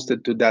was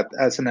posted to that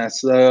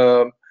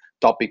SNS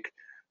topic.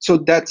 So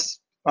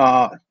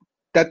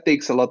that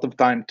takes a lot of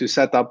time to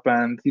set up,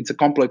 and it's a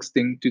complex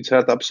thing to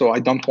set up. So I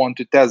don't want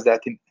to test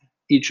that in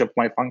each of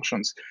my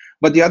functions.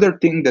 But the other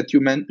thing that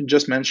you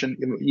just mentioned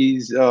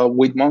is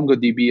with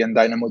MongoDB and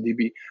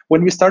DynamoDB.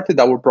 When we started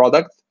our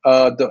product,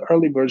 the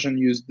early version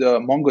used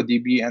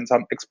MongoDB and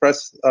some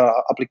Express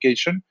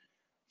application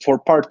for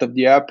part of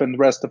the app, and the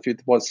rest of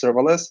it was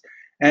serverless.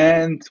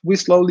 And we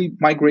slowly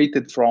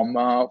migrated from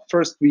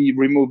first we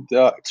removed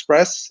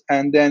Express,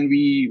 and then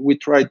we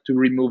tried to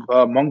remove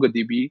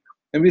MongoDB,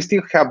 and we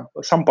still have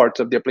some parts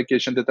of the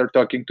application that are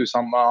talking to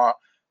some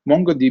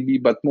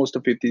MongoDB, but most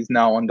of it is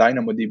now on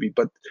DynamoDB.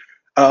 But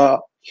uh,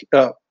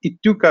 it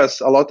took us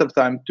a lot of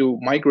time to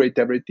migrate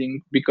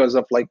everything because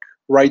of like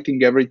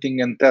writing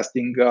everything and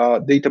testing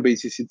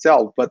databases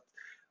itself. But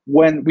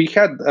when we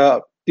had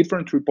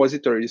different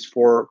repositories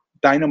for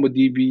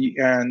DynamoDB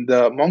and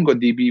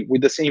MongoDB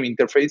with the same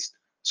interface.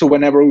 So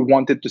whenever we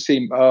wanted to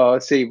save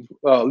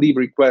leave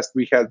request,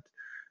 we had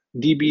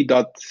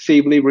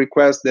db.save leave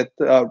request that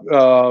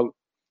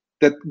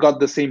got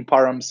the same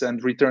params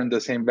and returned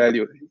the same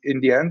value in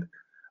the end.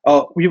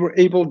 We were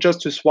able just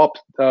to swap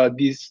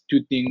these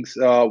two things.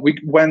 We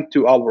went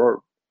to our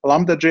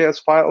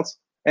Lambda.js files,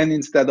 and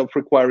instead of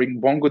requiring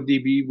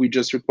MongoDB, we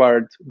just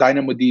required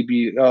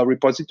DynamoDB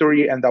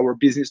repository, and our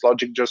business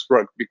logic just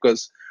worked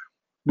because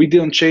we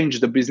didn't change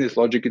the business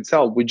logic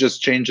itself. We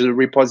just changed the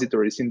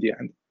repositories in the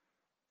end.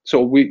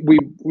 So we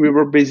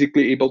were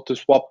basically able to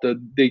swap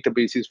the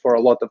databases for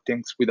a lot of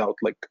things without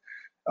like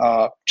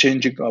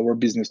changing our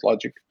business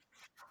logic.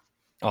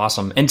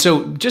 Awesome. And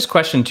so just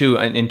question too,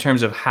 in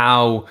terms of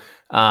how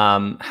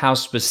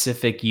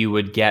specific you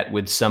would get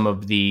with some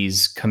of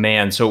these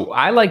commands. So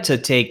I like to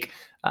take,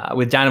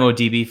 with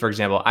DynamoDB, for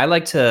example, I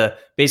like to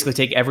basically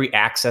take every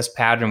access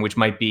pattern, which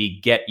might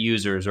be get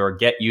users or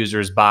get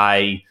users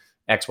by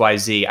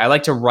XYZ. I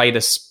like to write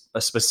a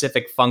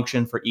specific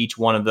function for each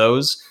one of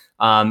those.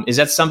 Is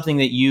that something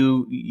that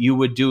you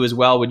would do as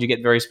well? Would you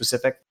get very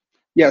specific?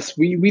 Yes,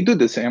 we do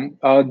the same.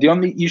 The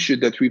only issue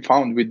that we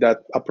found with that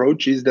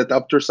approach is that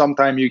after some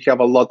time, you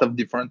have a lot of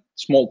different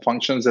small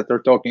functions that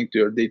are talking to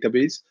your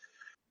database.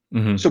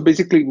 Mm-hmm. So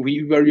basically,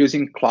 we were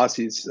using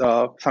classes,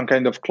 some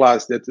kind of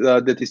class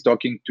that is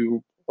talking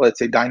to, let's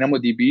say,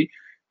 DynamoDB.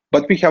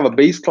 But we have a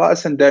base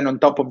class, and then on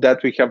top of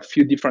that, we have a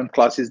few different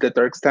classes that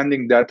are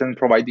extending that and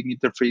providing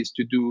interface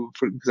to do,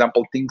 for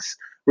example, things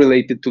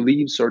related to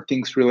leaves or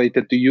things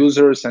related to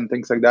users and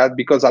things like that.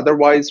 Because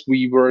otherwise,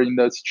 we were in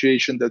the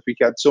situation that we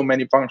had so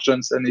many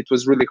functions, and it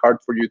was really hard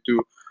for you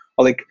to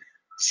like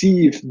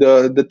see if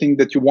the thing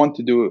that you want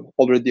to do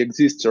already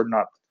exists or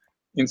not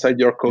inside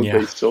your code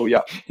base. So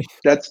yeah,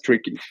 that's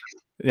tricky.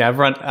 Yeah,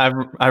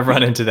 I've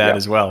run into that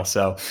as well.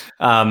 So,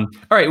 all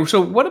right. So,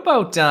 what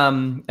about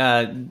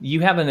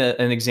you have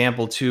an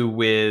example too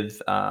with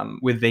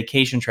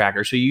Vacation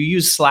Tracker? So you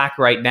use Slack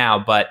right now,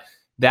 but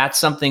that's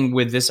something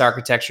with this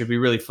architecture to be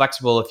really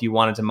flexible if you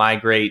wanted to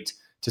migrate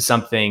to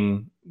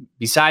something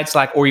besides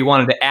Slack, or you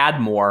wanted to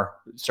add more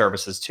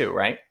services too,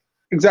 right?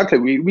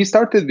 Exactly. We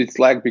started with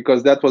Slack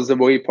because that was the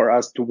way for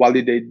us to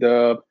validate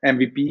the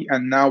MVP.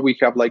 And now we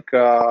have like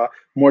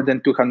more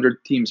than 200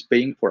 teams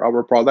paying for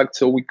our product.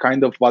 So we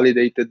kind of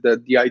validated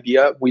the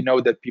idea. We know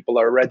that people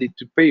are ready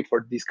to pay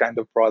for this kind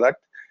of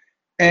product.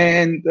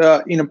 And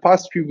in the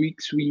past few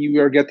weeks, we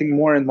were getting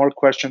more and more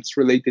questions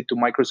related to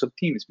Microsoft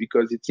Teams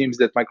because it seems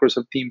that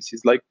Microsoft Teams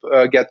is like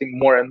getting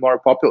more and more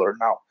popular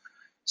now.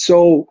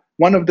 So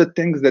one of the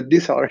things that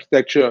this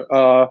architecture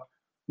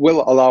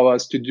will allow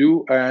us to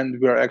do, and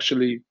we're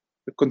actually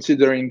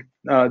considering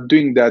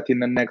doing that in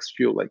the next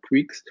few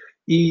weeks,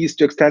 is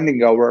to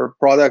extending our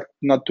product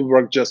not to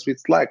work just with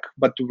Slack,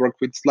 but to work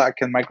with Slack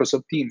and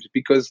Microsoft Teams.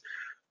 Because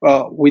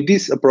with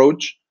this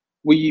approach,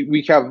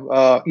 we have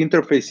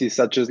interfaces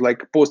such as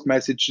like post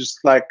message to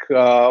Slack,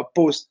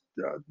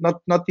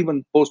 not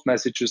even post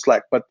message to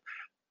Slack, but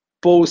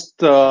post,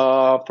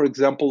 for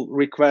example,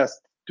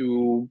 request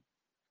to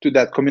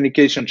that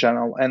communication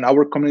channel, and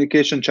our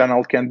communication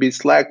channel can be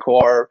Slack,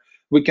 or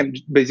we can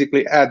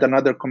basically add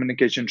another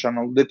communication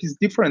channel that is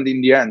different in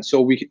the end. So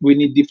we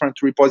need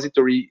different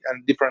repository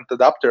and different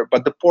adapter,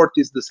 but the port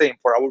is the same.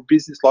 For our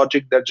business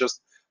logic, they're just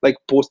like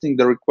posting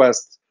the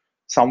request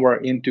somewhere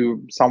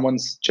into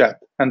someone's chat,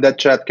 and that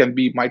chat can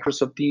be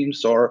Microsoft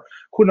Teams, or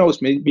who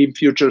knows, maybe in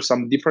future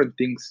some different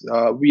things.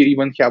 We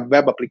even have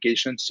web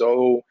applications,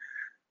 so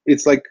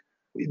it's like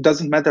it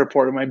doesn't matter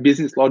for my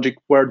business logic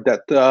where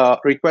that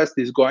request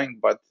is going,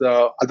 but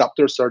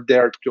adapters are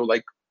there to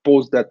like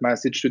post that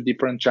message to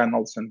different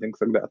channels and things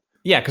like that.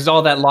 Yeah, because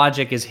all that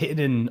logic is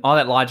hidden. All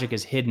that logic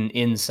is hidden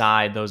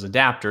inside those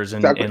adapters,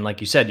 and Exactly. And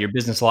like you said, your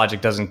business logic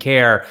doesn't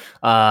care.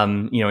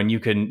 And you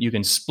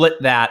can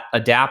split that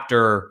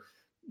adapter.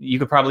 You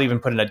could probably even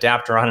put an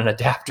adapter on an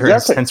adapter in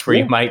a sense where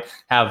you might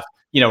have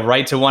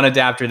write to one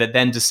adapter that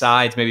then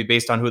decides, maybe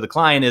based on who the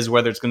client is,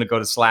 whether it's going to go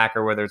to Slack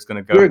or whether it's going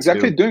to go. We're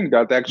exactly doing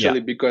that actually,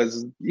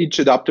 because each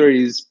adapter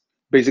is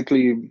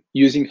basically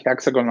using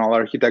hexagonal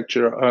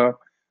architecture.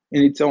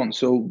 in its own.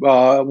 So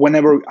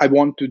whenever I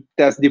want to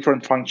test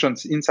different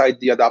functions inside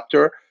the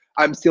adapter,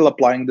 I'm still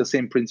applying the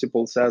same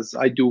principles as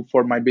I do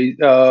for my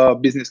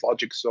business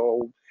logic.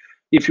 So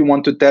if you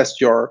want to test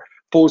your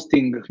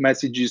posting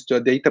messages to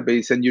a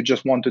database and you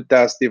just want to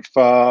test if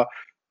I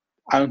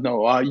don't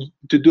know,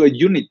 to do a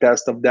unit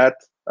test of that,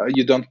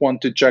 you don't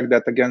want to check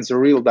that against a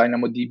real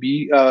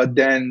DynamoDB,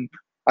 then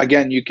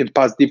again, you can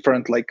pass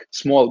different like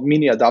small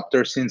mini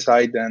adapters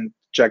inside and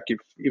check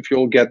if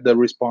you'll get the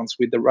response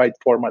with the right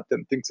format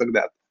and things like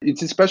that.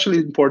 It's especially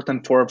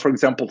important for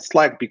example,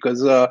 Slack,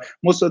 because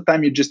most of the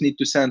time you just need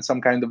to send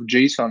some kind of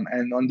JSON,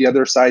 and on the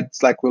other side,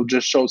 Slack will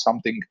just show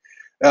something.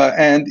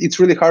 And it's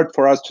really hard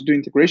for us to do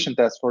integration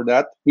tests for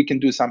that. We can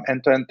do some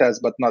end-to-end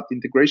tests, but not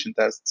integration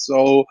tests.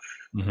 So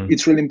Hmm.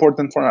 it's really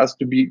important for us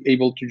to be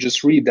able to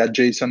just read that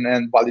JSON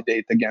and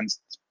validate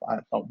against, I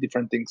don't know,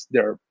 different things,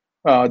 their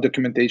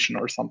documentation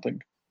or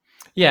something.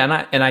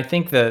 Yeah, and I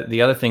think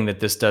the other thing that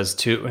this does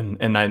too,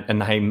 and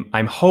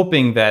I'm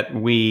hoping that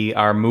we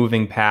are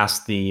moving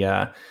past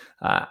the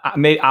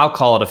I'll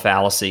call it a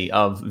fallacy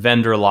of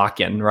vendor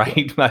lock-in,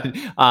 right? But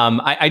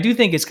I do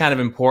think it's kind of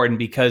important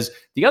because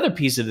the other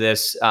piece of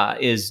this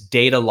is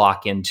data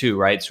lock-in too,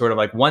 right? Sort of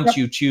like once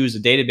you choose a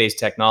database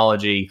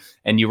technology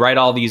and you write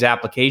all these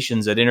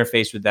applications that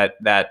interface with that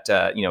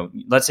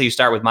let's say you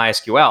start with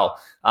MySQL.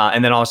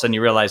 And then all of a sudden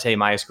you realize, hey,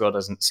 MySQL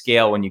doesn't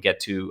scale when you get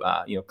to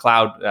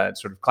cloud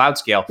sort of cloud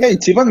scale. Yeah,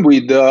 it's even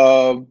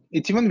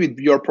with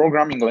your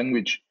programming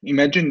language.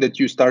 Imagine that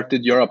you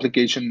started your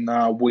application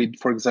with,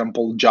 for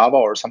example, Java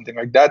or something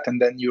like that,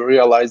 and then you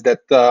realize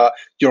that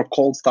your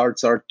cold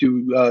starts are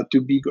too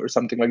big or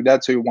something like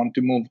that. So you want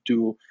to move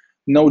to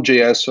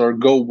Node.js or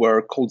Go,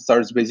 where cold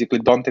starts basically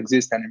don't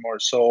exist anymore.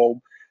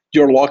 So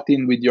you're locked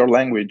in with your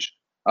language,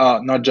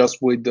 not just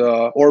with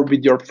or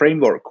with your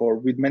framework or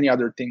with many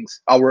other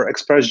things. Our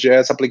Express.js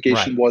Right.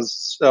 application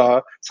was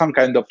some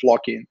kind of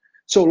lock-in.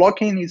 So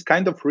lock-in is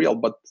kind of real,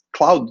 but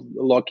cloud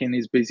lock-in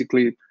is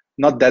basically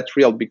not that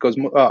real, because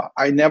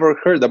I never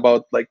heard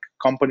about like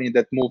company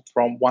that moved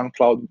from one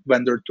cloud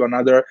vendor to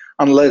another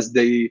unless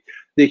they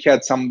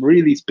had some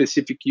really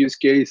specific use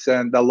case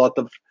and a lot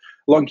of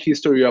long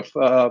history of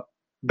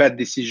bad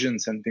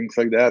decisions and things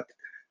like that.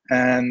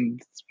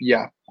 And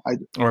yeah, I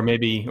Or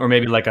maybe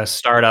like a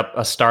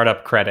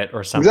startup credit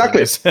or something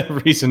exactly is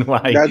a reason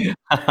why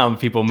that.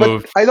 people But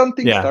move. I don't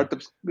think Yeah.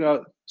 startups.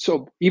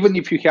 So even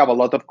if you have a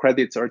lot of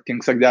credits or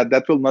things like that,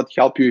 that will not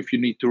help you if you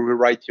need to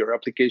rewrite your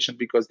application,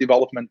 because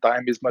development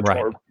time is much Right.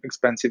 more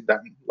expensive than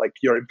like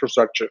your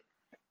infrastructure.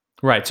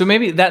 Right. So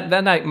maybe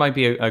that might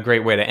be a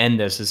great way to end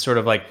this is sort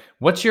of like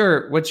what's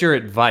your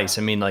advice?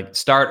 I mean, like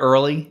start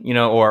early,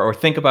 or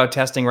think about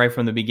testing right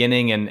from the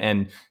beginning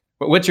and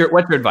what's your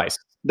advice?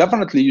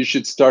 Definitely, you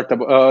should start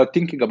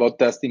thinking about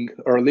testing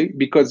early,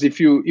 because if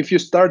you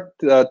start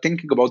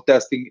thinking about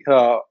testing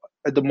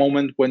at the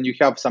moment when you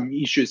have some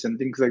issues and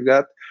things like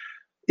that,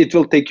 it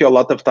will take you a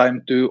lot of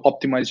time to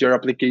optimize your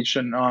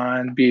application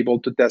and be able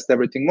to test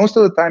everything. Most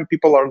of the time,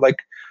 people are like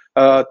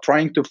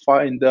trying to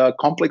find a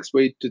complex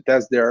way to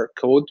test their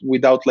code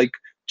without like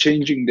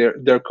changing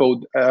their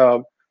code. Uh,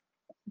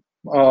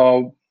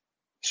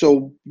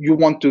 so you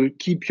want to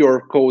keep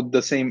your code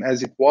the same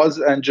as it was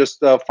and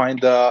just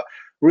find a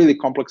really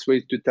complex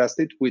way to test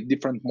it with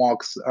different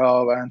mocks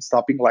and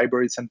stopping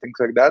libraries and things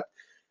like that.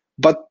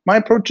 But my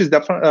approach is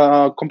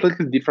definitely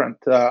completely different.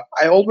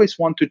 I always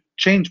want to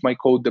change my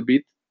code a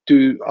bit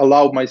to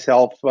allow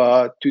myself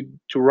to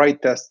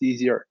write tests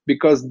easier,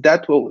 because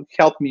that will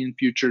help me in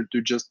future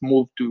to just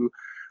move to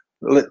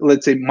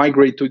let's say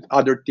migrate to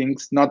other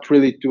things, not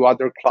really to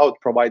other cloud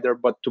provider,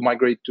 but to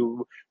migrate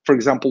to, for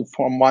example,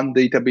 from one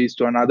database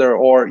to another.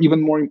 Or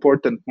even more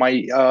important,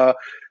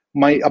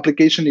 my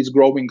application is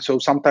growing, so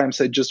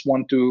sometimes I just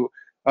want to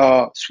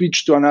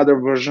switch to another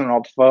version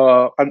of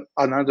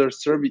another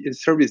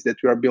service that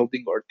we are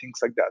building or things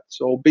like that.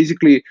 So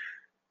basically,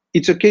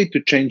 it's okay to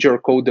change your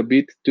code a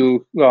bit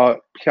to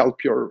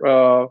help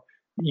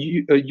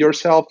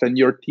yourself and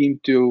your team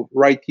to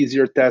write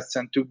easier tests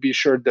and to be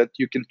sure that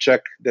you can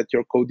check that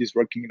your code is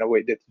working in a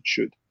way that it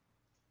should.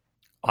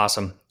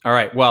 Awesome. All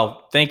right.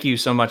 Well, thank you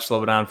so much,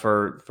 Slobodan,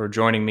 for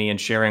joining me and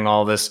sharing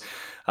all this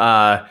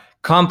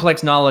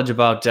complex knowledge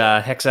about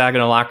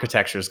hexagonal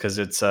architectures, because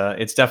it's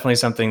definitely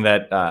something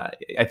that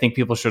I think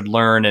people should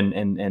learn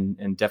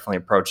and definitely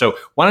approach. So,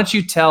 why don't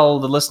you tell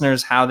the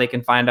listeners how they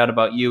can find out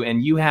about you?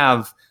 And you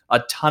have a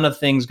ton of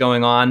things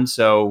going on,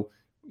 so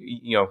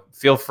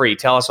feel free.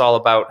 Tell us all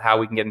about how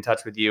we can get in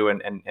touch with you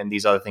and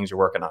these other things you're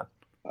working on.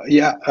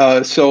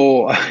 Yeah.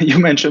 So you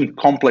mentioned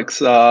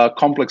complex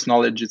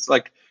knowledge. It's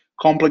like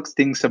complex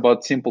things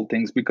about simple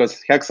things,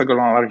 because hexagonal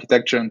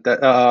architecture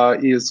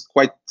is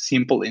quite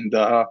simple in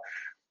the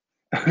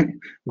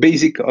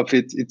basic of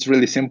it. It's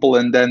really simple,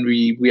 and then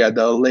we add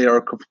a layer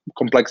of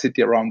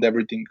complexity around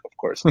everything, of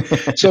course.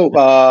 So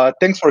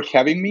thanks for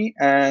having me.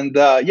 And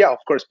yeah, of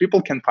course,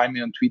 people can find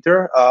me on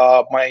Twitter.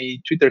 My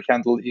Twitter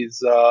handle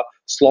is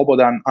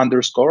slobodan_.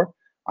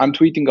 I'm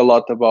tweeting a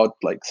lot about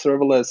like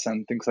serverless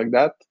and things like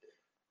that.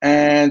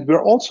 And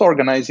we're also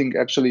organizing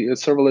actually a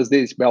Serverless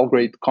Days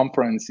Belgrade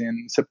conference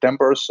in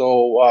September.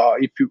 So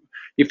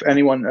if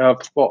anyone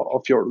of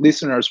your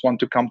listeners want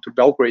to come to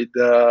Belgrade,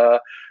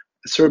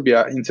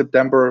 Serbia in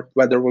September,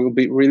 weather will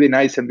be really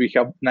nice, and we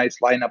have nice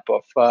lineup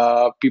of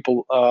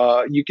people.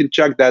 You can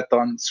check that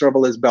on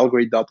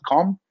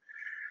serverlessbelgrade.com.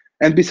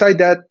 And beside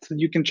that,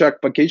 you can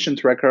check Vacation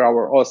Tracker,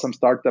 our awesome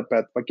startup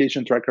at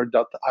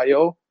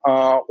vacationtracker.io,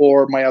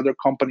 or my other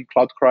company,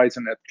 Cloud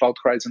Horizon, at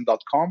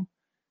cloudhorizon.com.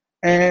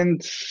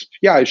 And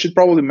yeah, I should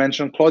probably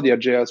mention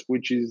Claudia.js,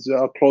 which is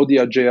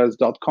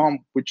claudiajs.com,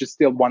 which is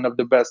still one of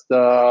the best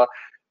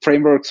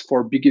frameworks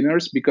for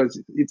beginners,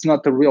 because it's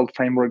not a real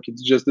framework.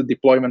 It's just a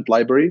deployment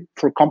library.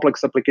 For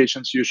complex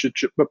applications, you should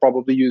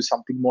probably use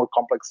something more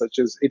complex, such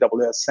as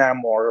AWS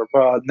SAM, or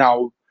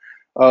now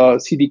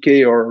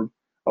CDK, or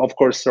of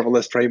course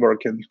serverless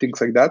framework and things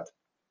like that.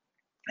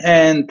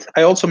 And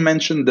I also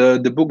mentioned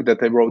the book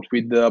that I wrote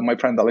with my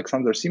friend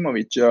Alexander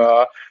Simovic.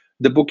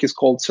 The book is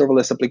called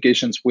Serverless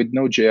Applications with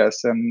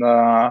Node.js, and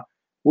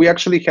we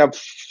actually have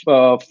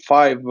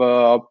 5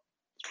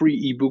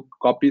 free ebook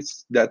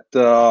copies that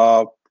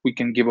we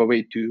can give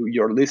away to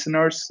your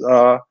listeners.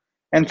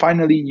 And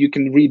finally, you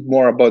can read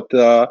more about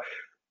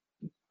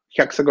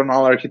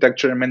hexagonal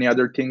architecture and many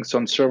other things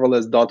on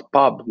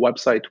serverless.pub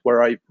website,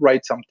 where I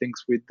write some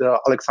things with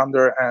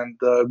Alexander and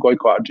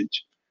Gojko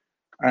Adžić.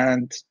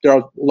 And there are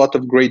a lot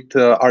of great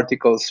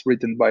articles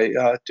written by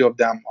 2 of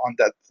them on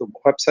that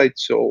website,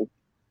 so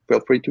feel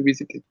free to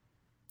visit it.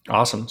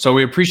 Awesome. So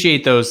we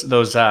appreciate those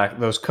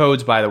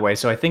codes, by the way.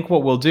 So I think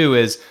what we'll do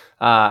is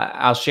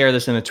I'll share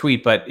this in a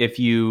tweet. But if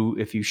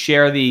you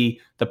share the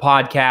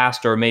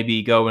podcast, or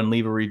maybe go and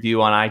leave a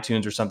review on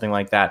iTunes or something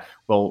like that,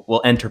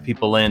 we'll enter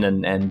people in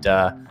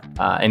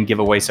and give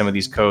away some of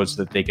these codes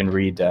so that they can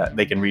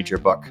read your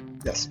book.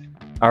 Yes.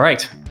 All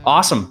right.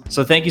 Awesome.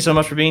 So thank you so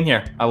much for being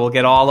here. I will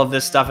get all of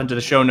this stuff into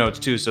the show notes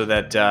too, so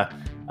that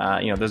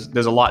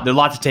there's a lot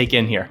to take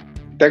in here.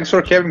 Thanks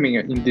for having me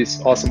in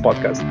this awesome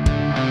podcast.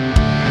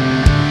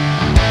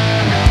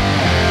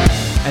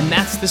 And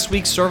that's this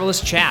week's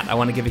Serverless Chat. I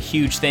want to give a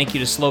huge thank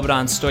you to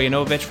Slobodan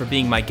Stojanovic for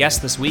being my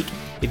guest this week.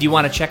 If you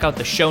want to check out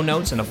the show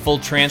notes and a full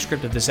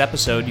transcript of this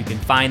episode, you can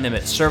find them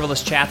at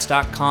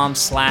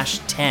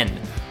serverlesschats.com/10.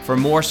 For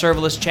more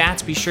Serverless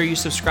Chats, be sure you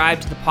subscribe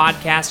to the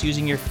podcast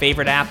using your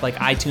favorite app like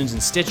iTunes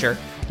and Stitcher.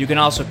 You can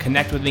also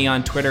connect with me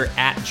on Twitter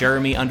at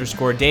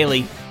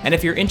Jeremy_daily. And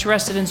if you're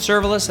interested in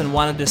serverless and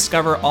want to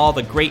discover all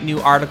the great new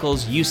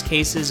articles, use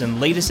cases, and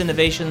latest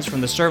innovations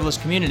from the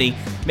serverless community,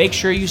 make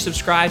sure you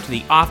subscribe to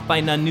the Off by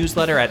None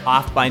newsletter at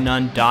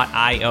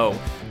offbynone.io.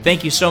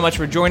 Thank you so much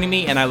for joining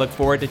me, and I look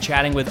forward to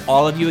chatting with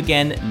all of you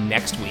again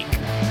next week.